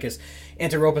Deinonychus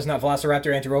Anteropus, not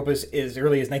Velociraptor Anteropus, as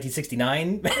early as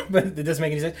 1969, but it doesn't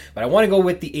make any sense. But I want to go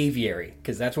with the aviary,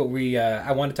 because that's what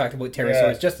I want to talk about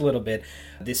pterosaurs just a little bit.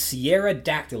 The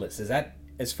Sierradactylus, is that,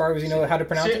 as far as you know how to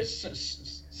pronounce it?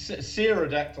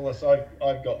 Sierradactylus,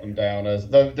 I've got them down as,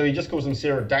 though he just calls them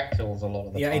Sierradactyls a lot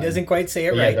of the time. Yeah, he doesn't quite say it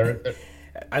right. They're,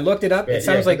 I looked it up. It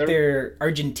sounds like they're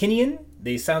Argentinian.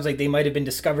 Sounds like they might have been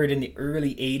discovered in the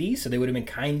early 80s, so they would have been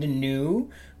kind of new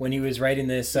when he was writing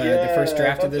this the first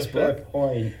draft of this book. Fair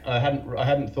point. I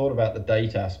hadn't thought about the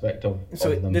date aspect of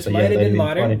them. This might have been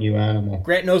modern. Quite a new animal.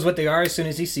 Grant knows what they are as soon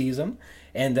as he sees them,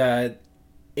 and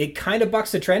it kind of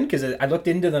bucks the trend because I looked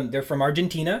into them. They're from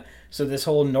Argentina, so this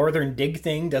whole northern dig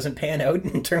thing doesn't pan out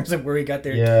in terms of where he got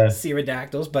their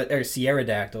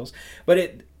Sierradactyls,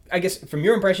 But I guess from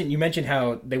your impression, you mentioned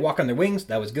how they walk on their wings.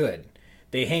 That was good.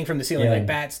 They hang from the ceiling like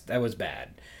bats. That was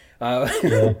bad.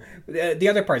 The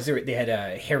other parts, they had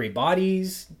hairy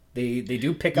bodies. They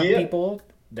do pick up people.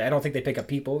 I don't think they pick up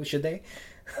people, should they?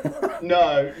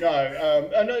 No.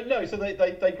 No. So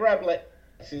they grab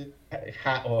Lex's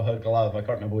hat or her glove, I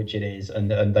can't remember which it is,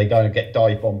 and they go and get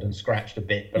dive bombed and scratched a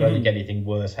bit, but I don't think anything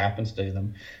worse happens to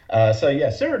them.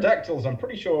 Pterodactyls, I'm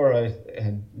pretty sure, are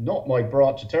not my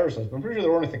branch of pterosaurs, but I'm pretty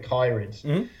sure they're ornithochirids. Mm-hmm.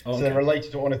 Okay. So they're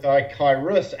related to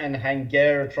Ornithochirus and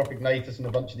Hangera tropignathus and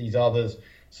a bunch of these others.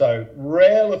 So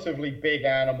relatively big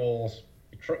animals.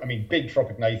 I mean, big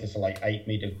Tropignathus are like 8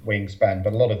 meter wingspan,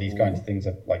 but a lot of these kinds of things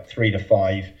are like 3 to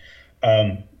 5.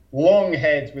 Long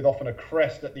heads with often a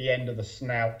crest at the end of the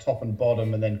snout, top and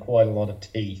bottom, and then quite a lot of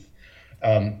teeth.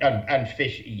 And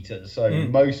fish eaters, so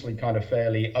mostly kind of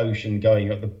fairly ocean going,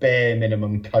 at the bare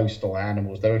minimum coastal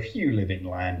animals. There are a few live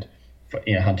inland,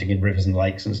 hunting in rivers and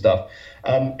lakes and stuff.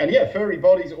 Furry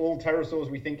bodies, all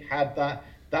pterosaurs we think had that.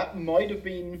 That might have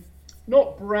been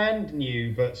not brand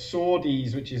new, but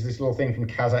Sordis, which is this little thing from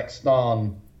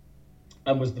Kazakhstan,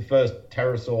 and was the first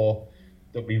pterosaur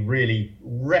that we really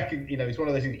it's one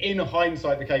of those things. In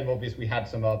hindsight, became obvious we had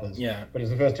some others. Yeah. But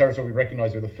it's the first pterosaur we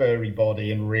recognised with a furry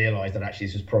body and realised that actually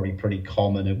this was probably pretty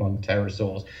common among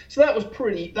pterosaurs. So that was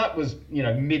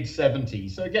mid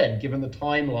 70s. So again, given the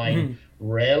timeline,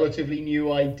 relatively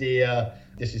new idea.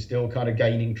 This is still kind of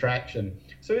gaining traction.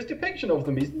 So his depiction of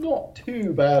them is not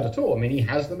too bad at all. I mean, he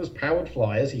has them as powered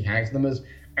flyers. He has them as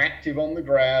active on the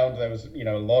ground. There was,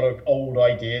 a lot of old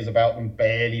ideas about them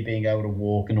barely being able to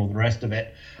walk and all the rest of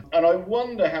it. And I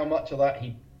wonder how much of that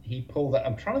he pulled that.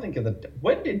 I'm trying to think of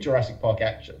when did Jurassic Park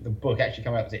the book actually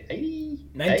come out? Was it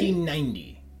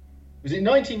 1990? Was it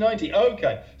 1990?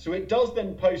 Okay. So it does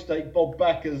then postdate Bob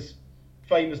Backer's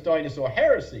famous dinosaur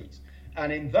heresies.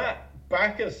 And in that,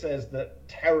 Backer says that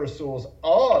pterosaurs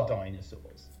are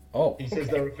dinosaurs. Oh, he says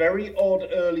they're a very odd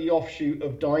early offshoot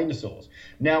of dinosaurs.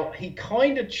 Now, he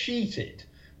kind of cheated,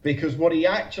 because what he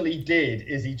actually did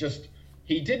is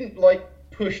he didn't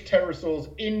push pterosaurs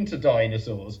into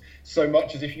dinosaurs so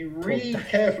much as, if you read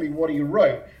carefully what he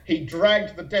wrote, he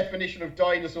dragged the definition of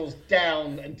dinosaurs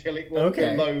down until it was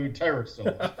below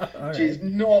pterosaurs, which is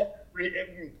not,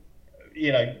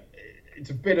 it's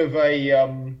a bit of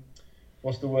a...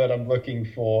 what's the word I'm looking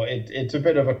for? It's a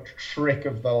bit of a trick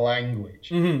of the language.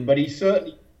 Mm-hmm.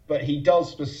 But he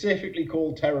does specifically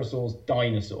call pterosaurs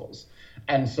dinosaurs.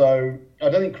 And so I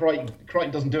don't think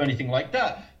Crichton doesn't do anything like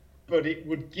that, but it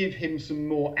would give him some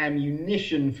more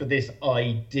ammunition for this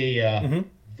idea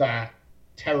that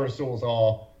pterosaurs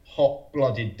are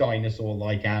hot-blooded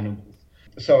dinosaur-like animals.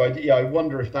 So I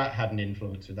wonder if that had an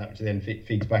influence with that, which then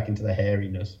feeds back into the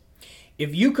hairiness.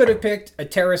 If you could have picked a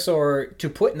pterosaur to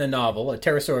put in the novel, a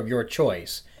pterosaur of your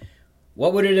choice,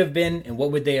 what would it have been, and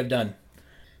what would they have done?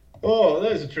 Oh,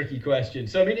 that's a tricky question.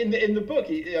 So, I mean, in the book,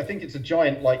 I think it's a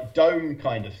giant, dome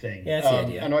kind of thing. Yeah, that's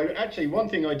the idea. And one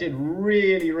thing I did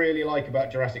really, really like about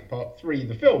Jurassic Park 3,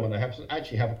 the film, and I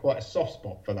have quite a soft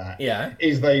spot for that,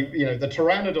 is the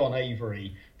Pteranodon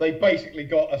Avery, they basically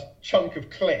got a chunk of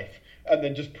cliff and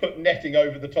then just put netting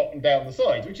over the top and down the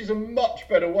sides, which is a much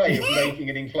better way of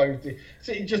making an enclosed...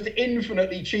 So it's just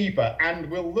infinitely cheaper and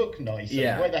will look nicer.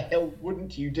 Yeah. Why the hell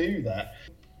wouldn't you do that?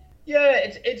 Yeah,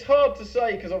 it's hard to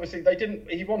say, because obviously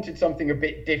he wanted something a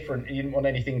bit different. He didn't want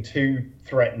anything too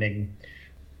threatening.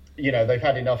 They've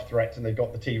had enough threats, and they've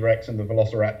got the T-Rex and the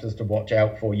Velociraptors to watch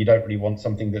out for. You don't really want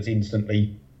something that's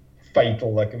instantly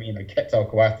fatal, like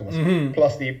Quetzalcoatlus,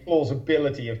 plus the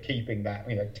plausibility of keeping that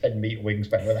 10-meter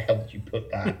wingspan. Where the hell did you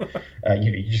put that?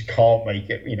 You just can't make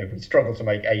it. We struggle to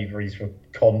make aviaries for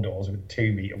condors with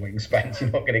 2-meter wingspans.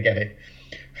 You're not going to get it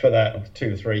for that,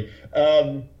 2 or 3.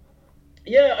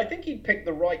 I think he'd picked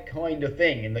the right kind of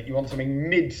thing, in that you want something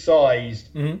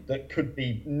mid-sized that could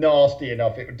be nasty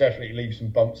enough. It would definitely leave some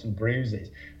bumps and bruises.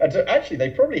 And so actually,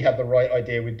 they probably had the right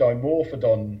idea with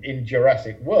Dimorphodon in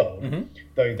Jurassic World,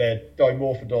 though their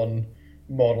Dimorphodon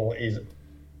model is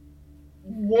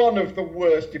one of the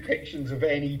worst depictions of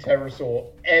any pterosaur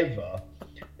ever.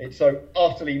 It's so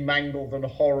utterly mangled and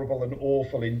horrible and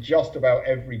awful in just about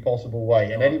every possible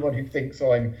way. And anyone who thinks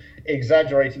I'm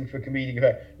exaggerating for comedic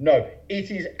effect, no,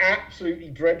 it is absolutely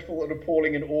dreadful and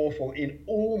appalling and awful in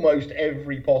almost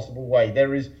every possible way.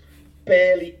 There is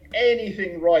barely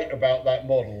anything right about that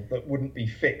model that wouldn't be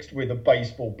fixed with a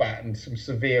baseball bat and some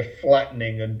severe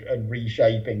flattening and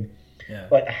reshaping. Yeah.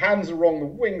 The hands are wrong, the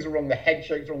wings are wrong, the head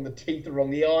shape's wrong, the teeth are wrong,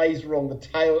 the eyes are wrong, the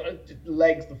tail,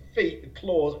 legs, the feet, the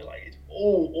claws, it's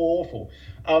all awful.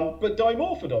 But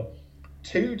Dimorphodon,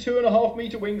 2.5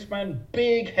 meter wingspan,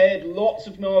 big head, lots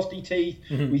of nasty teeth.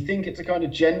 We think it's a kind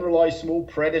of generalized small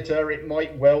predator. It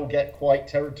might well get quite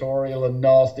territorial and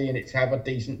nasty, and it's have a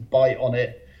decent bite on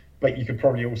it. but you could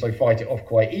probably also fight it off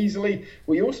quite easily.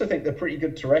 We also think they're pretty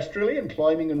good terrestrially and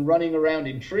climbing and running around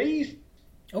in trees.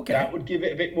 Okay. That would give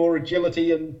it a bit more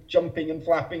agility and jumping and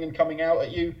flapping and coming out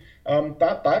at you.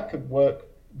 That could work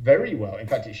very well. In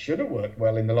fact, it should have worked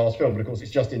well in the last film, but of course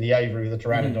it's just in the aviary with the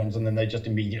pteranodons, and then they just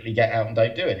immediately get out and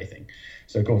don't do anything.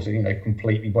 So of course,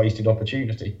 completely wasted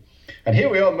opportunity. And here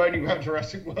we are moaning about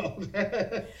Jurassic World.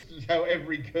 How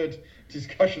every good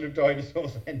discussion of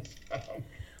dinosaurs ends up.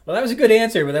 Well, that was a good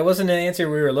answer, but that wasn't an answer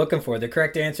we were looking for. The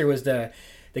correct answer was the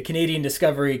Canadian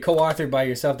discovery, co-authored by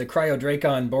yourself, the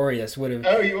Cryodracon boreus would have...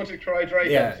 Oh, you wanted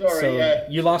Cryodracon? Yeah, sorry. So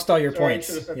you lost all your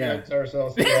points. Yeah.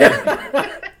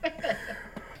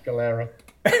 Galera.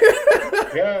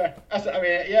 Yeah,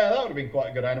 that would have been quite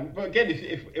a good animal. But again,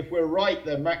 if we're right,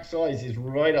 the max size is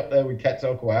right up there with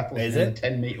Quetzalcoatl in the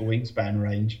 10-meter wingspan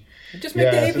range. Just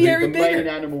make the aviary bigger. The main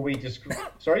animal we described.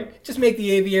 Sorry? Just make the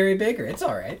aviary bigger. It's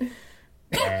all right.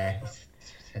 Yeah,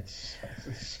 it's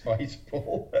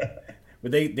sizable.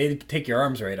 But they'd take your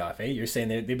arms right off, eh? You're saying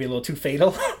they'd be a little too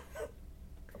fatal?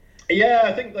 Yeah,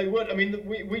 I think they would. I mean,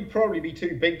 we'd probably be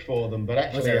too big for them, but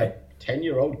actually a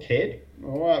 10-year-old kid,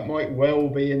 that might well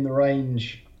be in the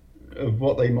range of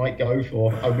what they might go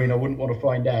for. I mean, I wouldn't want to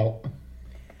find out.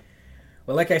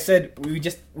 Well, like I said, we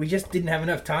just didn't have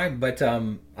enough time, but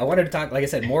I wanted to talk, like I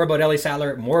said, more about Ellie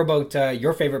Sattler, more about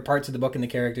your favorite parts of the book and the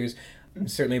characters,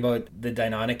 certainly about the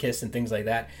Deinonychus and things like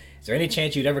that. Is there any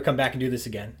chance you'd ever come back and do this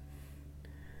again?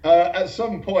 At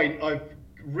some point, I've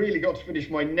really got to finish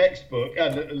my next book,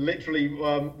 and literally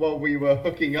while we were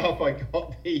hooking up, I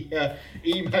got the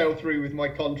email through with my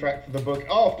contract for the book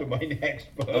after my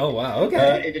next book. Oh, wow,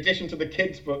 okay. In addition to the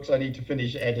kids' books I need to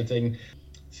finish editing.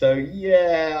 So,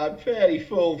 yeah, I'm fairly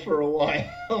full for a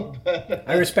while. But,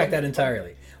 I respect that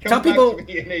entirely. Tell people to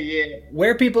me in a year.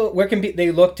 Where can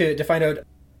they look to find out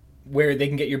where they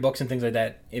can get your books and things like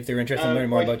that if they're interested in learning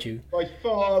more about you? By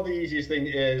far the easiest thing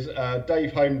is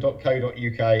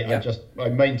davehome.co.uk. I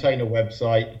maintain a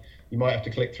website. You might have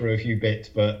to click through a few bits,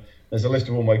 but there's a list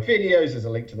of all my videos, there's a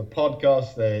link to the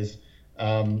podcast, there's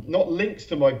not links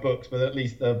to my books, but at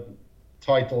least the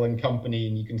title and company,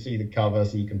 and you can see the cover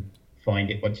so you can find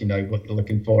it once you know what you're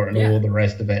looking for and all the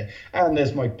rest of it. And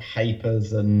there's my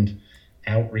papers and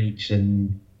outreach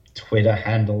and Twitter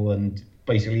handle, and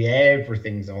basically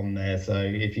everything's on there. So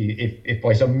if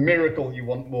by some miracle you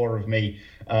want more of me,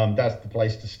 that's the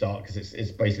place to start, because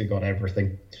it's basically got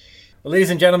everything. Well, ladies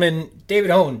and gentlemen,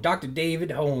 David Hone, Dr. David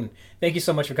Hone, thank you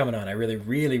so much for coming on. I really,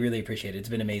 really, really appreciate it. It's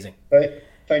been amazing.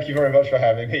 Thank you very much for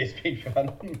having me. It's been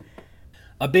fun.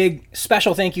 A big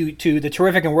special thank you to the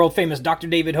terrific and world famous Dr.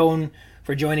 David Hone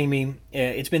for joining me.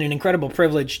 It's been an incredible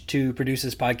privilege to produce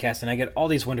this podcast, and I get all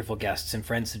these wonderful guests and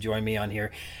friends to join me on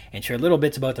here and share little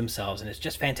bits about themselves, and it's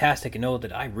just fantastic to know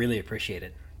that I really appreciate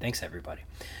it. Thanks, everybody.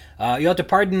 You'll have to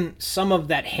pardon some of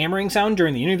that hammering sound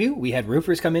during the interview. We had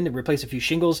roofers come in to replace a few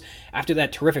shingles after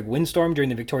that terrific windstorm during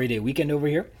the Victoria Day weekend over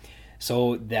here.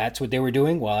 So that's what they were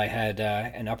doing while I had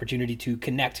an opportunity to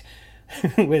connect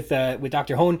with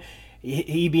Dr. Hone.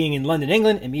 He being in London,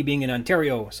 England, and me being in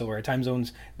Ontario, so our time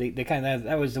zones, they kind of,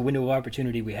 that was the window of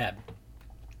opportunity we had.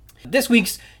 This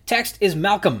week's text is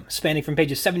Malcolm, spanning from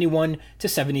pages 71 to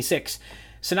 76.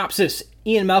 Synopsis: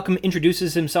 Ian Malcolm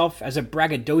introduces himself as a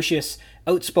braggadocious,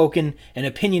 outspoken, and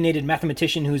opinionated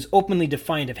mathematician who's openly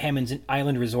defiant of Hammond's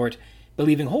island resort,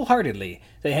 believing wholeheartedly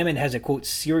that Hammond has a, quote,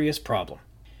 serious problem.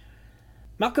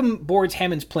 Malcolm boards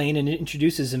Hammond's plane and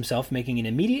introduces himself, making an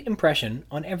immediate impression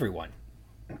on everyone.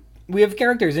 We have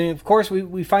characters, and of course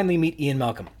we finally meet Ian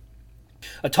Malcolm.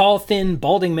 A tall, thin,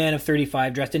 balding man of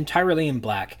 35, dressed entirely in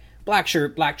black. Black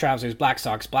shirt, black trousers, black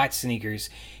socks, black sneakers.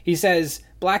 He says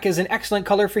black is an excellent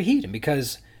color for heat, and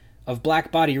because of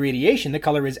black body radiation, the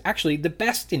color is actually the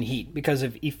best in heat because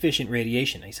of efficient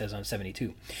radiation, he says on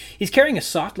 72. He's carrying a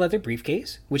soft leather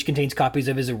briefcase, which contains copies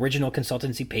of his original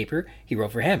consultancy paper he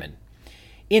wrote for Hammond.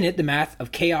 In it, the math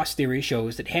of chaos theory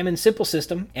shows that Hammond's simple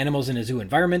system, animals in a zoo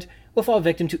environment, will fall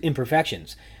victim to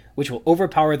imperfections, which will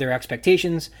overpower their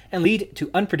expectations and lead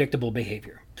to unpredictable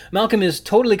behavior. Malcolm is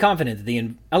totally confident that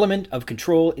the element of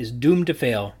control is doomed to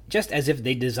fail, just as if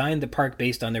they designed the park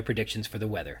based on their predictions for the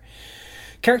weather.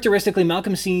 Characteristically,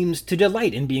 Malcolm seems to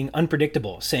delight in being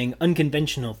unpredictable, saying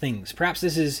unconventional things. Perhaps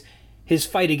this is his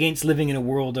fight against living in a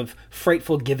world of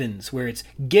frightful givens, where it's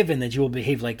given that you will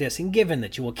behave like this and given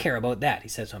that you will care about that, he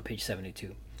says on page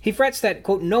 72. He frets that,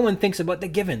 quote, no one thinks about the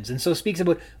givens, and so speaks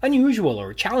about unusual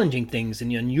or challenging things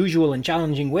in unusual and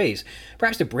challenging ways,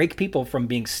 perhaps to break people from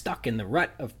being stuck in the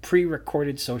rut of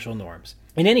pre-recorded social norms.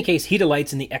 In any case, he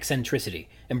delights in the eccentricity,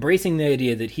 embracing the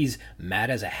idea that he's mad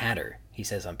as a hatter, he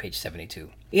says on page 72.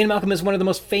 Ian Malcolm is one of the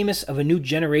most famous of a new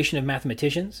generation of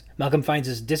mathematicians. Malcolm finds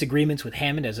his disagreements with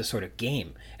Hammond as a sort of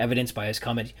game, evidenced by his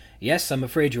comment, "Yes, I'm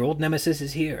afraid your old nemesis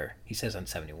is here," he says on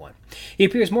 71. He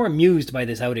appears more amused by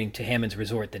this outing to Hammond's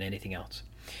resort than anything else.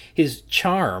 His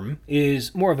charm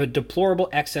is more of a deplorable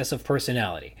excess of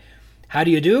personality. How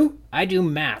do you do? I do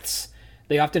maths.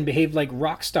 They often behave like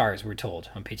rock stars, we're told,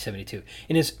 on page 72.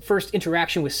 In his first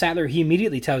interaction with Sattler, he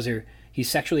immediately tells her he's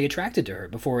sexually attracted to her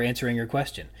before answering her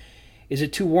question. Is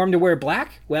it too warm to wear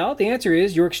black? Well, the answer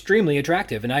is you're extremely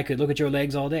attractive, and I could look at your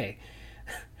legs all day.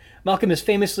 Malcolm is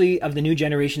famously of the new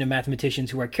generation of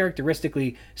mathematicians who are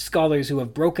characteristically scholars who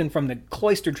have broken from the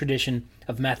cloistered tradition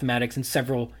of mathematics in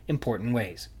several important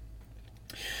ways.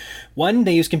 1,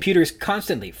 they use computers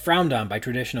constantly, frowned on by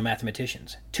traditional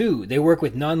mathematicians. 2, they work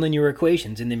with nonlinear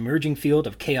equations in the emerging field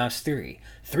of chaos theory.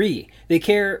 3, they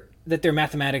care that their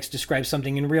mathematics describes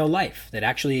something in real life that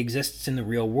actually exists in the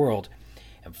real world.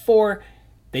 And 4,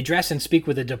 they dress and speak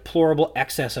with a deplorable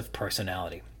excess of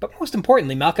personality. But most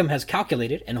importantly, Malcolm has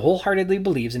calculated and wholeheartedly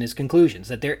believes in his conclusions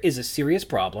that there is a serious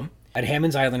problem at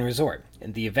Hammond's Island Resort,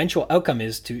 and the eventual outcome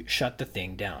is to shut the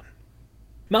thing down.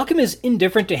 Malcolm is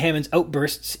indifferent to Hammond's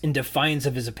outbursts in defiance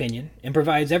of his opinion, and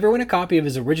provides everyone a copy of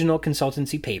his original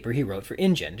consultancy paper he wrote for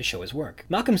InGen to show his work.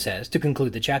 Malcolm says, to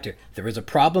conclude the chapter, there is a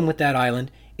problem with that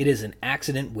island. It is an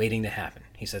accident waiting to happen,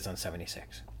 he says on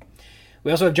 76.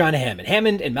 We also have John Hammond.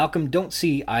 Hammond and Malcolm don't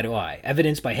see eye to eye,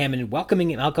 evidenced by Hammond welcoming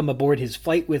Malcolm aboard his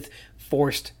flight with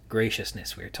forced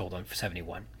graciousness, we are told on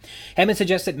 71. Hammond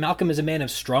suggests that Malcolm is a man of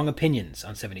strong opinions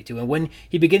on 72, and when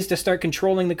he begins to start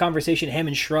controlling the conversation,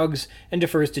 Hammond shrugs and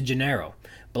defers to Gennaro,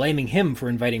 blaming him for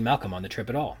inviting Malcolm on the trip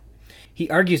at all. He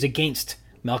argues against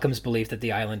Malcolm's belief that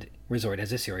the island resort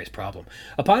has a serious problem.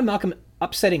 Upon Malcolm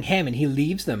upsetting Hammond, he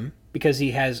leaves them because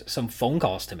he has some phone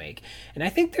calls to make. And I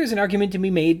think there's an argument to be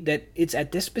made that it's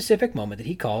at this specific moment that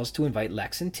he calls to invite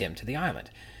Lex and Tim to the island.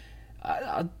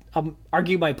 I'll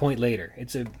argue my point later.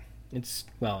 It's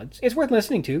worth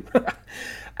listening to.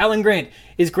 Alan Grant.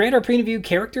 Is Grant our point of view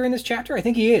character in this chapter? I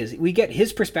think he is. We get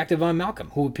his perspective on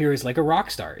Malcolm, who appears like a rock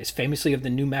star, is famously of the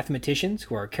new mathematicians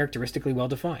who are characteristically well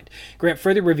defined. Grant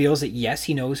further reveals that yes,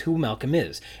 he knows who Malcolm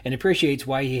is, and appreciates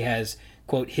why he has,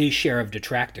 quote, his share of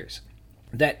detractors.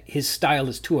 That his style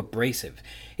is too abrasive,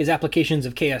 his applications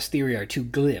of chaos theory are too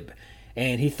glib,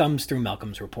 and he thumbs through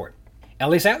Malcolm's report.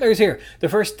 Ellie Sattler is here. The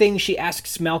first thing she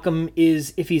asks Malcolm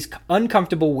is if he's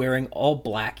uncomfortable wearing all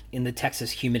black in the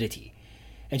Texas humidity.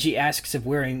 And she asks if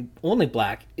wearing only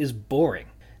black is boring.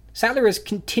 Sattler is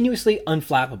continuously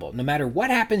unflappable. No matter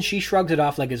what happens, she shrugs it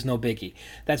off like it's no biggie.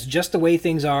 That's just the way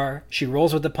things are. She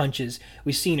rolls with the punches.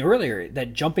 We've seen earlier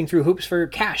that jumping through hoops for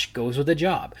cash goes with a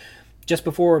job. Just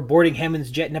before boarding Hammond's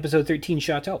jet in episode 13,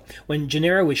 Chateau, when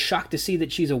Gennaro is shocked to see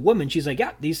that she's a woman, she's like,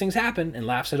 yeah, these things happen, and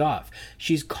laughs it off.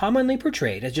 She's commonly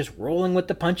portrayed as just rolling with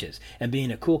the punches and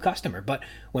being a cool customer, but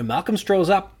when Malcolm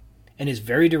strolls up and is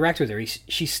very direct with her,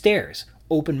 she stares,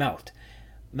 open-mouthed.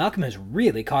 Malcolm has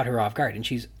really caught her off guard, and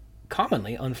she's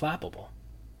commonly unflappable.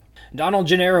 Donald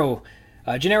Gennaro.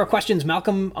 Gennaro questions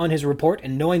Malcolm on his report,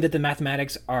 and knowing that the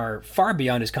mathematics are far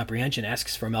beyond his comprehension,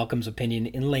 asks for Malcolm's opinion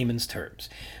in layman's terms.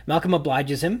 Malcolm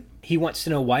obliges him. He wants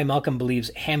to know why Malcolm believes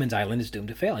Hammond's Island is doomed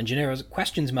to fail, and Gennaro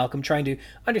questions Malcolm, trying to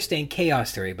understand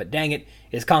chaos theory, but dang it,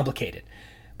 it's complicated.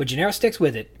 But Gennaro sticks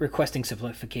with it, requesting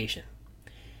simplification.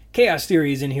 Chaos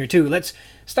theory is in here too. Let's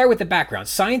start with the background.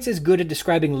 Science is good at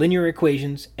describing linear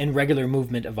equations and regular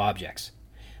movement of objects.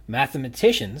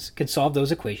 Mathematicians can solve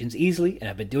those equations easily and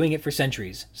have been doing it for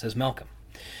centuries, says Malcolm.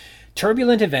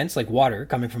 Turbulent events like water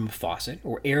coming from a faucet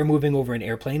or air moving over an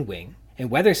airplane wing and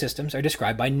weather systems are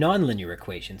described by nonlinear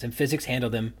equations, and physics handle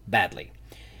them badly.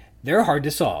 They're hard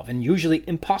to solve and usually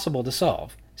impossible to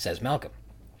solve, says Malcolm.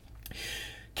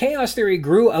 Chaos theory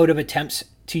grew out of attempts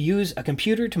to use a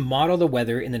computer to model the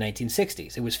weather in the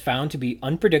 1960s. It was found to be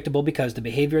unpredictable because the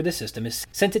behavior of the system is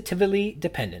sensitively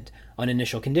dependent on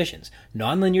initial conditions.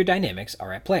 Nonlinear dynamics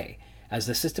are at play, as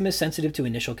the system is sensitive to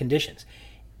initial conditions,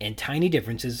 and tiny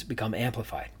differences become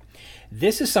amplified.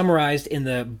 This is summarized in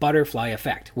the butterfly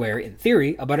effect, where, in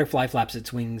theory, a butterfly flaps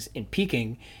its wings in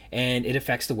Peking, and it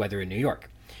affects the weather in New York.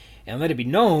 And let it be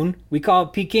known, we call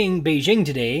Peking Beijing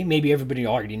today. Maybe everybody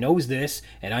already knows this,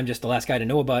 and I'm just the last guy to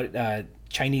know about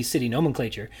Chinese city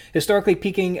nomenclature. Historically,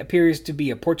 Peking appears to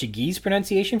be a Portuguese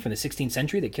pronunciation from the 16th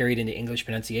century that carried into English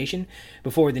pronunciation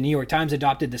before the New York Times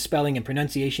adopted the spelling and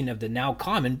pronunciation of the now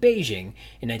common Beijing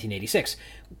in 1986,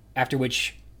 after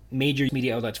which major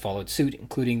media outlets followed suit,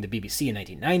 including the BBC in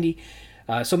 1990.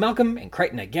 So Malcolm and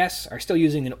Crichton, I guess, are still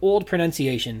using an old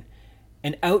pronunciation,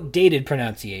 an outdated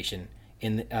pronunciation,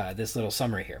 in this little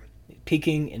summary here.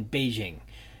 Peking in Beijing.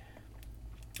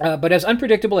 But as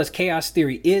unpredictable as chaos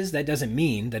theory is, that doesn't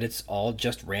mean that it's all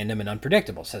just random and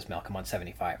unpredictable, says Malcolm on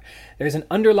 75. There's an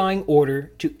underlying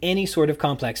order to any sort of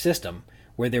complex system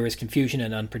where there is confusion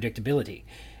and unpredictability.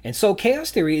 And so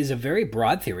chaos theory is a very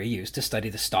broad theory used to study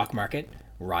the stock market,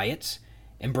 riots,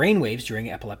 and brainwaves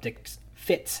during epileptic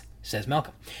fits, says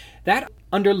Malcolm. That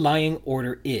underlying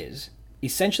order is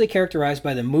essentially characterized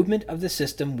by the movement of the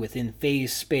system within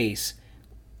phase space.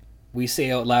 We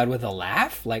say out loud with a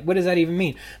laugh? Like, what does that even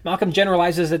mean? Malcolm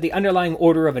generalizes that the underlying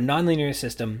order of a nonlinear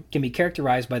system can be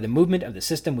characterized by the movement of the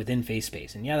system within phase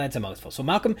space. And yeah, that's a mouthful. So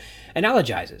Malcolm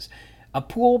analogizes. A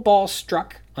pool ball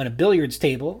struck on a billiards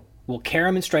table will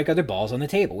carom and strike other balls on the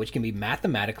table, which can be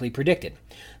mathematically predicted.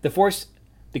 The force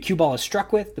the cue ball is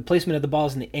struck with, the placement of the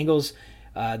balls, and the angles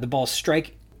the balls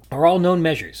strike are all known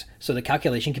measures, so the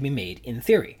calculation can be made in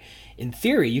theory. In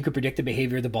theory, you could predict the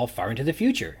behavior of the ball far into the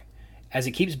future, as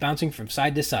it keeps bouncing from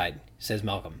side to side, says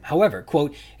Malcolm. However,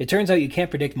 quote, it turns out you can't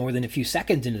predict more than a few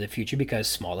seconds into the future because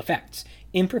small effects,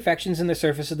 imperfections in the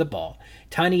surface of the ball,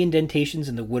 tiny indentations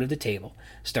in the wood of the table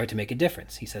start to make a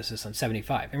difference. He says this on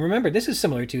 75. And remember, this is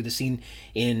similar to the scene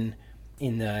in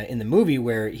the movie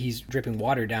where he's dripping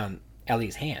water down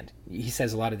Ellie's hand. He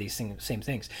says a lot of these same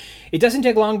things. It doesn't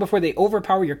take long before they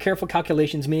overpower your careful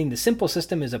calculations, meaning the simple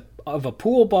system of a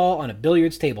pool ball on a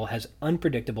billiards table has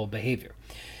unpredictable behavior.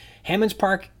 Hammond's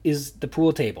Park is the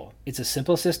pool table. It's a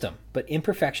simple system, but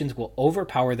imperfections will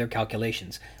overpower their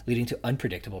calculations, leading to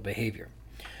unpredictable behavior.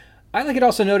 I like it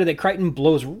also noted that Crichton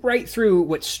blows right through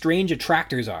what strange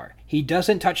attractors are. He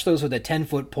doesn't touch those with a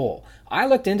 10-foot pole. I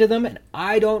looked into them, and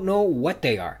I don't know what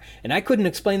they are, and I couldn't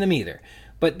explain them either.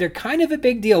 But they're kind of a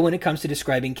big deal when it comes to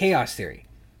describing chaos theory.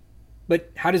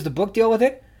 But how does the book deal with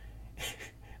it?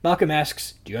 Malcolm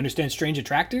asks, do you understand strange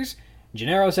attractors?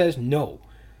 Gennaro says, no.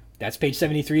 That's page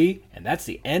 73, and that's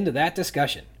the end of that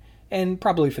discussion. And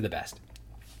probably for the best.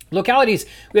 Localities.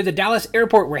 We have the Dallas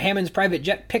airport where Hammond's private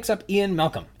jet picks up Ian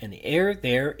Malcolm, and the air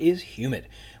there is humid.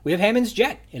 We have Hammond's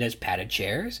jet. It has padded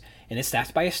chairs, and is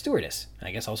staffed by a stewardess, and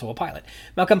I guess also a pilot.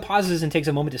 Malcolm pauses and takes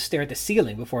a moment to stare at the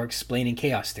ceiling before explaining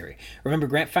chaos theory. Remember,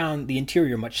 Grant found the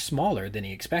interior much smaller than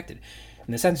he expected.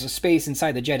 And the sense of space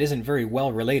inside the jet isn't very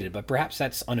well related, but perhaps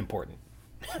that's unimportant.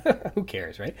 Who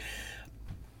cares, right?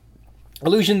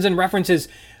 Allusions and references.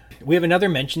 We have another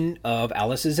mention of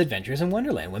Alice's Adventures in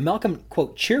Wonderland. When Malcolm,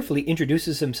 quote, cheerfully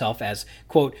introduces himself as,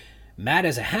 quote, Mad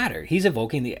as a Hatter, he's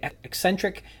evoking the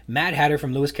eccentric Mad Hatter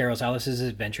from Lewis Carroll's Alice's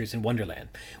Adventures in Wonderland.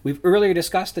 We've earlier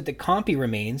discussed that the Compy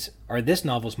remains are this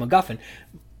novel's MacGuffin,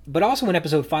 but also in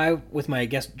episode 5 with my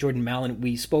guest Jordan Mallon,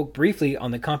 we spoke briefly on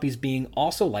the Compys being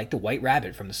also like the White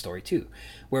Rabbit from the story 2,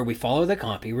 where we follow the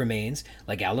Compy remains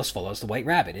like Alice follows the White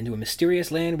Rabbit into a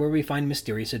mysterious land where we find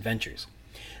mysterious adventures.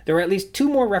 There are at least 2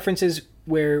 more references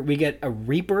where we get a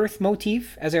rebirth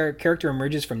motif as our character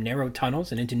emerges from narrow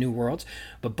tunnels and into new worlds,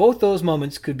 but both those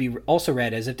moments could be also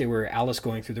read as if they were Alice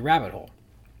going through the rabbit hole.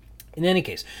 In any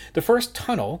case, the first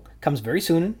tunnel comes very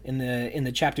soon in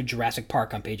the chapter Jurassic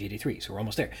Park on page 83, so we're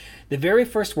almost there. The very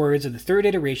first words of the third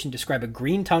iteration describe a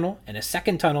green tunnel, and a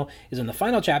second tunnel is in the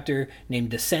final chapter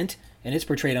named Descent, and it's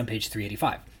portrayed on page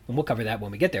 385. And we'll cover that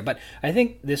when we get there. But I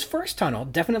think this first tunnel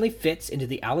definitely fits into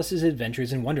the Alice's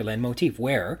Adventures in Wonderland motif,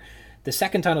 where the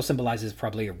second tunnel symbolizes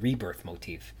probably a rebirth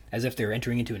motif, as if they're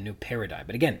entering into a new paradigm.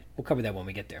 But again, we'll cover that when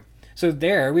we get there. So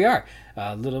there we are.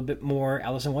 A little bit more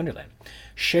Alice in Wonderland.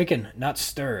 Shaken, not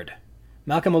stirred.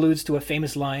 Malcolm alludes to a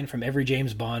famous line from every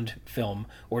James Bond film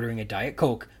ordering a Diet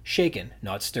Coke, shaken,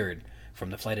 not stirred, from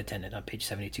the flight attendant on page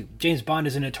 72. James Bond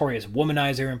is a notorious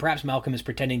womanizer, and perhaps Malcolm is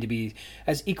pretending to be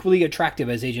as equally attractive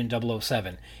as Agent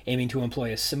 007, aiming to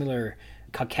employ a similar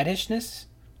coquettishness?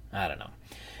 I don't know.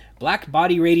 Black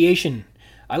body radiation.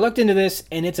 I looked into this,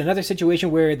 and it's another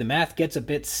situation where the math gets a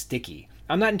bit sticky.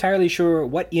 I'm not entirely sure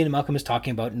what Ian Malcolm is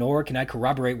talking about, nor can I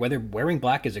corroborate whether wearing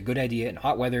black is a good idea in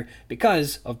hot weather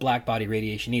because of black body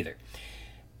radiation either.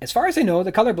 As far as I know,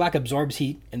 the color black absorbs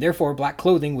heat, and therefore black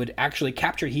clothing would actually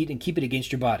capture heat and keep it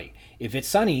against your body. If it's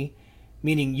sunny,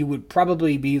 meaning you would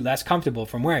probably be less comfortable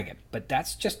from wearing it. But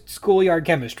that's just schoolyard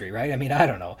chemistry, right? I mean, I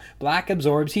don't know. Black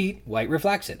absorbs heat, white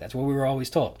reflects it. That's what we were always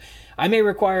told. I may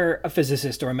require a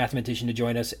physicist or a mathematician to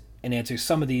join us and answer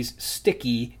some of these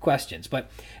sticky questions. But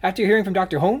after hearing from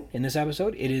Dr. Hone in this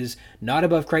episode, it is not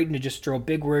above Crichton to just throw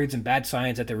big words and bad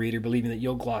science at the reader, believing that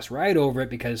you'll gloss right over it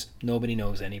because nobody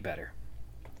knows any better.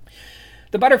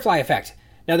 The butterfly effect.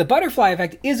 Now, the butterfly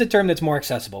effect is a term that's more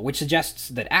accessible, which suggests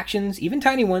that actions, even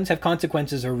tiny ones, have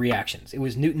consequences or reactions. It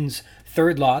was Newton's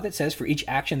third law that says for each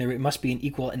action there must be an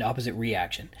equal and opposite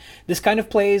reaction. This kind of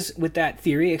plays with that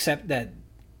theory, except that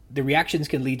the reactions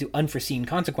can lead to unforeseen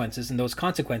consequences, and those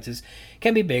consequences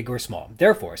can be big or small.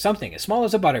 Therefore, something as small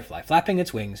as a butterfly flapping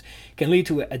its wings can lead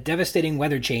to a devastating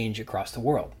weather change across the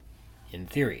world. In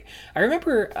theory. I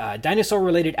remember a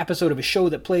dinosaur-related episode of a show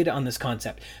that played on this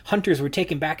concept. Hunters were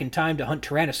taken back in time to hunt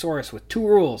Tyrannosaurus with 2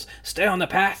 rules: stay on the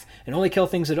path and only kill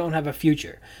things that don't have a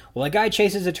future. Well, a guy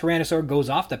chases a Tyrannosaur, goes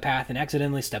off the path, and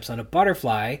accidentally steps on a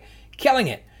butterfly, killing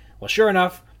it. Well, sure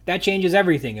enough, that changes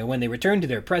everything, and when they return to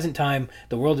their present time,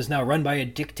 the world is now run by a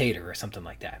dictator or something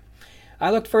like that.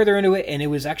 I looked further into it, and it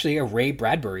was actually a Ray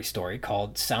Bradbury story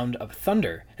called Sound of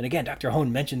Thunder. And again, Dr.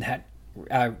 Hone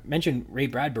mentioned Ray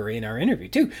Bradbury in our interview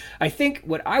too. I think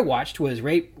what I watched was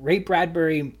Ray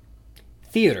Bradbury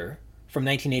Theater from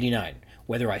 1989.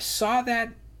 Whether I saw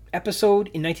that episode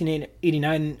in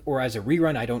 1989 or as a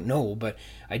rerun, I don't know, but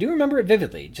I do remember it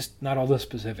vividly, just not all the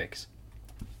specifics.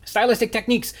 Stylistic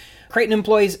techniques. Crichton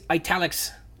employs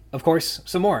italics, of course,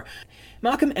 some more.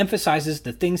 Malcolm emphasizes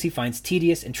the things he finds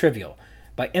tedious and trivial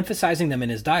by emphasizing them in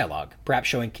his dialogue, perhaps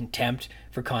showing contempt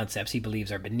for concepts he believes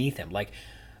are beneath him, like,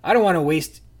 I don't want to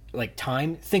waste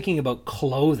time thinking about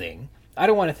clothing. I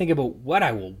don't want to think about what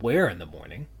I will wear in the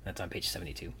morning. That's on page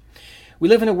 72. We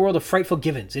live in a world of frightful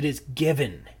givens. It is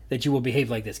given that you will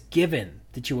behave like this. Given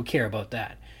that you will care about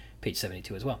that. Page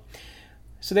 72 as well.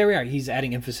 So there we are. He's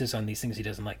adding emphasis on these things he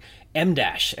doesn't like. M-.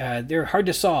 They're hard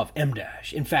to solve. M-.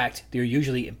 In fact, they're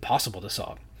usually impossible to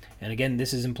solve. And again,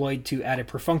 this is employed to add a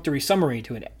perfunctory summary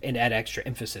to and add extra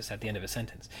emphasis at the end of a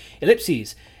sentence.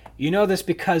 Ellipses. You know this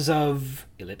because of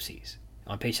ellipses.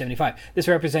 On page 75, this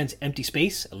represents empty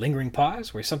space, a lingering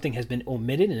pause where something has been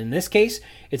omitted, and in this case,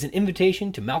 it's an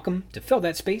invitation to Malcolm to fill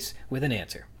that space with an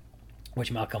answer,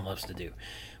 which Malcolm loves to do.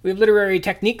 We have literary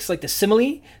techniques like the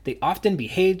simile. They often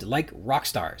behaved like rock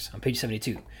stars on page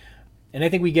 72. And I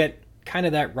think we get kind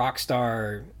of that rock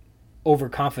star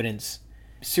overconfidence,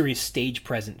 serious stage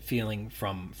present feeling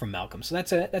from Malcolm. So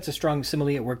that's a strong simile.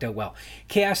 It worked out well.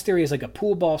 Chaos theory is like a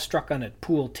pool ball struck on a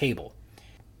pool table.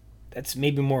 That's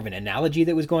maybe more of an analogy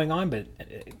that was going on, but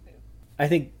I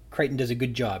think Crichton does a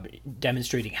good job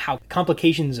demonstrating how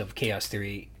complications of chaos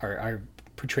theory are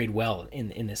portrayed well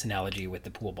in this analogy with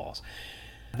the pool balls.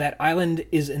 That island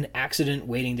is an accident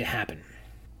waiting to happen.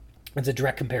 It's a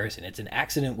direct comparison. It's an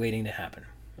accident waiting to happen.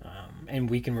 And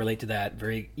we can relate to that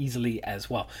very easily as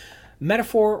well.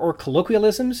 Metaphor or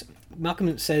colloquialisms,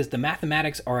 Malcolm says the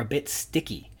mathematics are a bit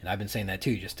sticky. And I've been saying that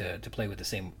too, just to play with the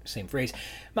same phrase.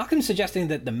 Malcolm's suggesting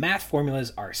that the math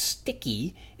formulas are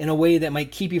sticky in a way that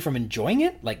might keep you from enjoying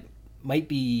it, like might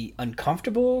be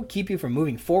uncomfortable, keep you from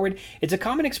moving forward. It's a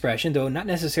common expression, though not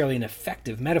necessarily an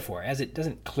effective metaphor, as it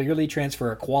doesn't clearly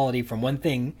transfer a quality from one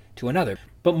thing to another,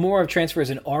 but more of transfers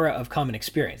an aura of common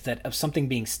experience, that of something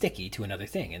being sticky to another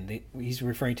thing. And he's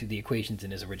referring to the equations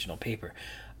in his original paper.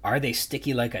 Are they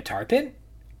sticky like a tar pit?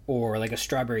 Or like a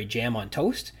strawberry jam on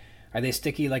toast? Are they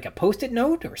sticky like a Post-it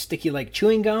note? Or sticky like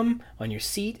chewing gum on your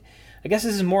seat? I guess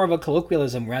this is more of a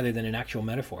colloquialism rather than an actual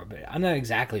metaphor, but I'm not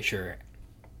exactly sure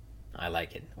I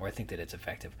like it, or I think that it's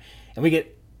effective. And we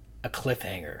get a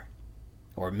cliffhanger,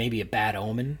 or maybe a bad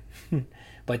omen.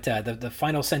 But the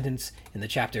final sentence in the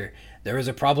chapter, there is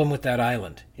a problem with that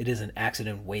island. It is an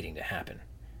accident waiting to happen,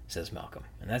 says Malcolm.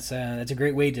 And that's a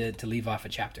great way to leave off a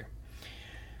chapter.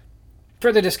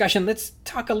 Further discussion, let's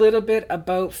talk a little bit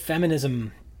about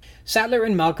feminism. Sattler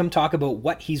and Malcolm talk about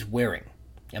what he's wearing.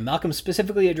 And Malcolm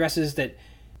specifically addresses that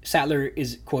Sattler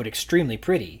is, quote, extremely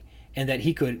pretty, and that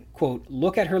he could, quote,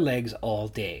 look at her legs all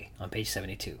day, on page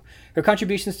 72. Her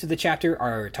contributions to the chapter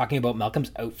are talking about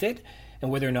Malcolm's outfit and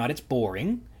whether or not it's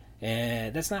boring.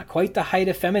 And that's not quite the height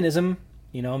of feminism,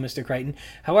 Mr. Crichton.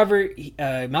 However,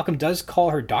 Malcolm does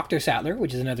call her Dr. Sattler,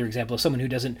 which is another example of someone who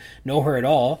doesn't know her at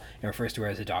all and refers to her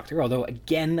as a doctor. Although,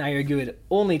 again, I argue at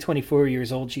only 24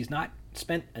 years old, she's not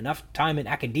spent enough time in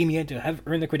academia to have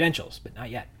earned the credentials, but not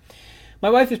yet. My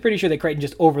wife is pretty sure that Crichton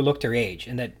just overlooked her age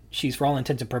and that she's, for all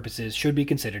intents and purposes, should be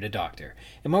considered a doctor.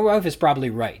 And my wife is probably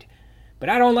right. But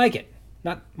I don't like it.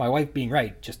 Not my wife being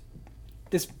right, just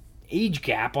this age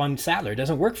gap on Sattler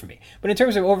doesn't work for me. But in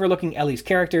terms of overlooking Ellie's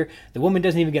character, the woman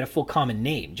doesn't even get a full common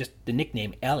name, just the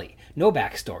nickname Ellie. No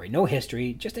backstory, no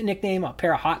history, just a nickname, a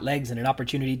pair of hot legs, and an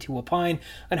opportunity to opine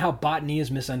on how botany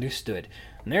is misunderstood.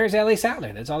 And there's Ellie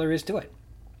Sattler. That's all there is to it.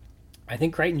 I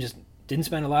think Crichton just didn't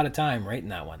spend a lot of time writing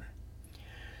that one.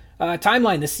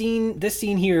 Timeline. This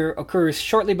scene here occurs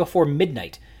shortly before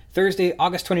midnight, Thursday,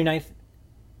 August 29th,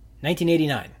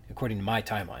 1989, according to my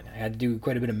timeline. I had to do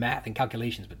quite a bit of math and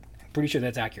calculations, but I'm pretty sure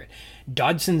that's accurate.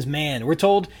 Dodson's man. We're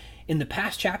told in the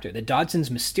past chapter that Dodson's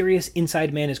mysterious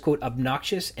inside man is, quote,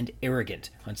 obnoxious and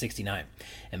arrogant, on 69.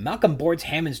 And Malcolm boards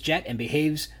Hammond's jet and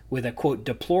behaves with a, quote,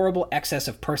 deplorable excess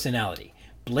of personality.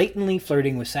 blatantly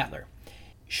flirting with Sattler.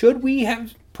 Should we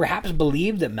have perhaps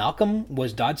believed that Malcolm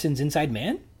was Dodson's inside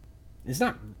man? It's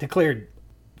not declared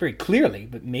very clearly,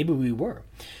 but maybe we were.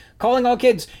 Calling all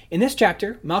kids. In this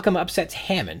chapter, Malcolm upsets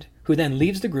Hammond, who then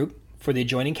leaves the group for the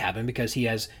adjoining cabin because he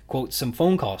has, quote, some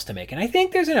phone calls to make. And I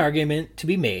think there's an argument to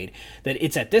be made that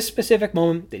it's at this specific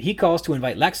moment that he calls to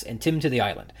invite Lex and Tim to the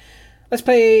island. Let's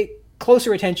pay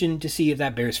closer attention to see if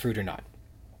that bears fruit or not.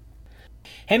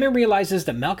 Hammond realizes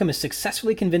that Malcolm is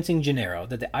successfully convincing Gennaro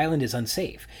that the island is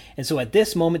unsafe, and so at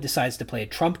this moment decides to play a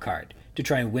trump card to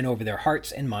try and win over their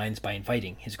hearts and minds by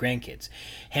inviting his grandkids.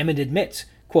 Hammond admits,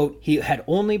 quote, he had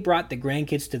only brought the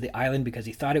grandkids to the island because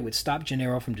he thought it would stop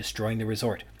Gennaro from destroying the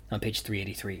resort, on page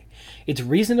 383. It's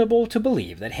reasonable to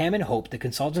believe that Hammond hoped the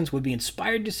consultants would be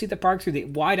inspired to see the park through the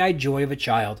wide-eyed joy of a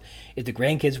child if the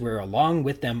grandkids were along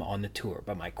with them on the tour.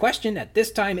 But my question at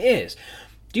this time is,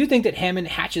 do you think that Hammond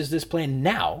hatches this plan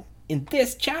now, in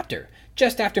this chapter,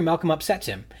 just after Malcolm upsets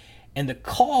him, and the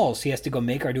calls he has to go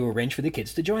make are to arrange for the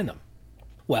kids to join them?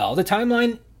 Well, the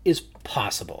timeline is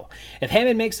possible. If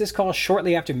Hammond makes this call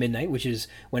shortly after midnight, which is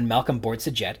when Malcolm boards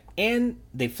the jet, and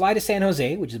they fly to San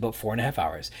Jose, which is about 4.5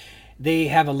 hours, they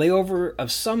have a layover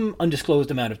of some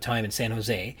undisclosed amount of time in San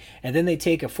Jose, and then they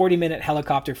take a 40-minute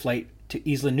helicopter flight to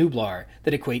Isla Nublar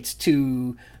that equates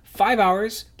to 5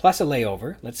 hours plus a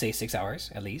layover, let's say 6 hours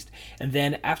at least, and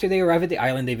then after they arrive at the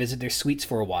island, they visit their suites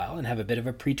for a while and have a bit of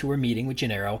a pre-tour meeting with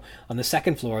Gennaro on the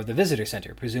second floor of the visitor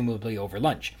center, presumably over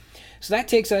lunch. So that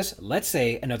takes us, let's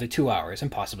say, another 2 hours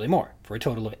and possibly more, for a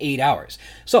total of 8 hours.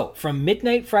 So from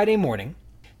midnight Friday morning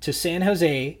to San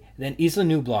Jose, then Isla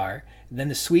Nublar, then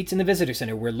the suites in the visitor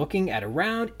center, we're looking at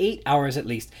around 8 hours at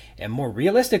least, and more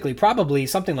realistically, probably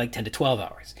something like 10 to 12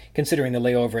 hours, considering the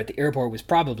layover at the airport was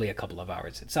probably a couple of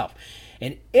hours itself.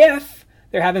 And if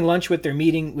they're having lunch with their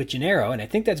meeting with Gennaro, and I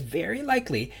think that's very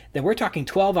likely, then we're talking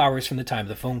 12 hours from the time of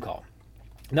the phone call.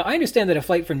 Now, I understand that a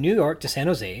flight from New York to San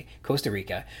Jose, Costa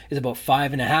Rica, is about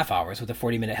 5.5 hours with a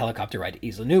 40-minute helicopter ride to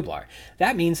Isla Nublar.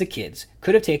 That means the kids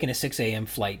could have taken a 6 a.m.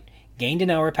 flight, gained an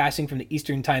hour passing from the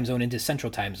Eastern time zone into Central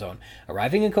time zone,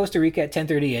 arriving in Costa Rica at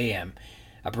 10:30 a.m.,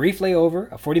 a brief layover,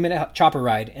 a 40-minute chopper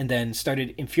ride, and then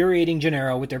started infuriating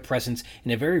Gennaro with their presence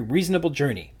in a very reasonable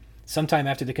journey, sometime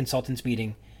after the consultants'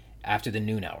 meeting, after the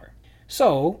noon hour.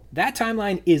 So, that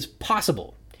timeline is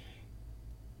possible.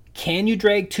 Can you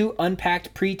drag two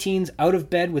unpacked preteens out of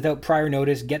bed without prior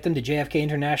notice, get them to JFK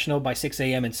International by 6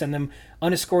 a.m., and send them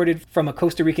unescorted from a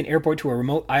Costa Rican airport to a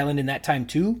remote island in that time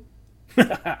too?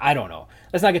 I don't know.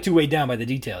 Let's not get too weighed down by the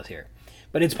details here.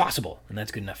 But it's possible, and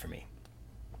that's good enough for me.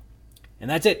 And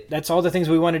that's it. That's all the things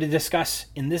we wanted to discuss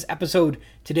in this episode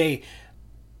today.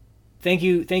 Thank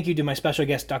you to my special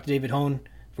guest, Dr. David Hone,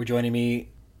 for joining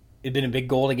me. It's been a big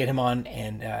goal to get him on,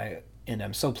 and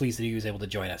I'm so pleased that he was able to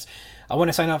join us. I want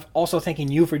to sign off also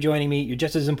thanking you for joining me. You're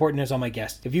just as important as all my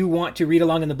guests. If you want to read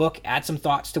along in the book, add some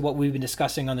thoughts to what we've been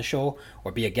discussing on the show,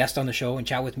 or be a guest on the show and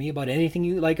chat with me about anything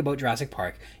you like about Jurassic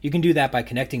Park, you can do that by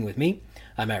connecting with me.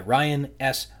 I'm at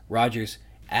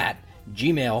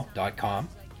ryansrogers@gmail.com.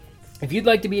 If you'd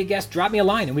like to be a guest, drop me a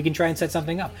line and we can try and set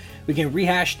something up. We can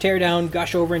rehash, tear down,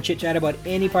 gush over, and chit-chat about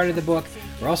any part of the book,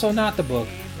 or also not the book,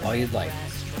 all you'd like.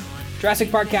 Jurassic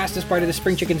Parkcast is part of the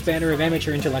Spring Chickens banner of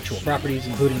amateur intellectual properties,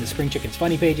 including the Spring Chickens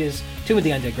Funny Pages, Tomb of the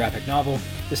Undead graphic novel,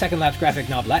 the Second Lapse graphic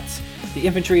novelettes, the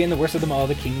Infantry, and the worst of them all,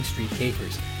 the King Street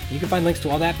Capers. You can find links to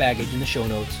all that baggage in the show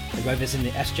notes, or by visiting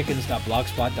the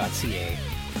schickens.blogspot.ca,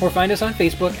 or find us on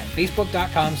Facebook at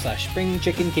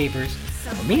facebook.com/springchickencapers,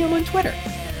 or me, I'm on Twitter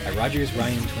at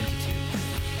RogersRyan22.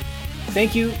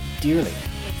 Thank you dearly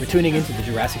for tuning into the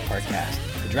Jurassic Parkcast,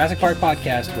 the Jurassic Park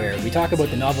podcast where we talk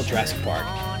about the novel Jurassic Park,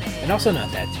 and also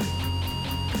not that too.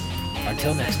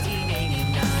 Until next time.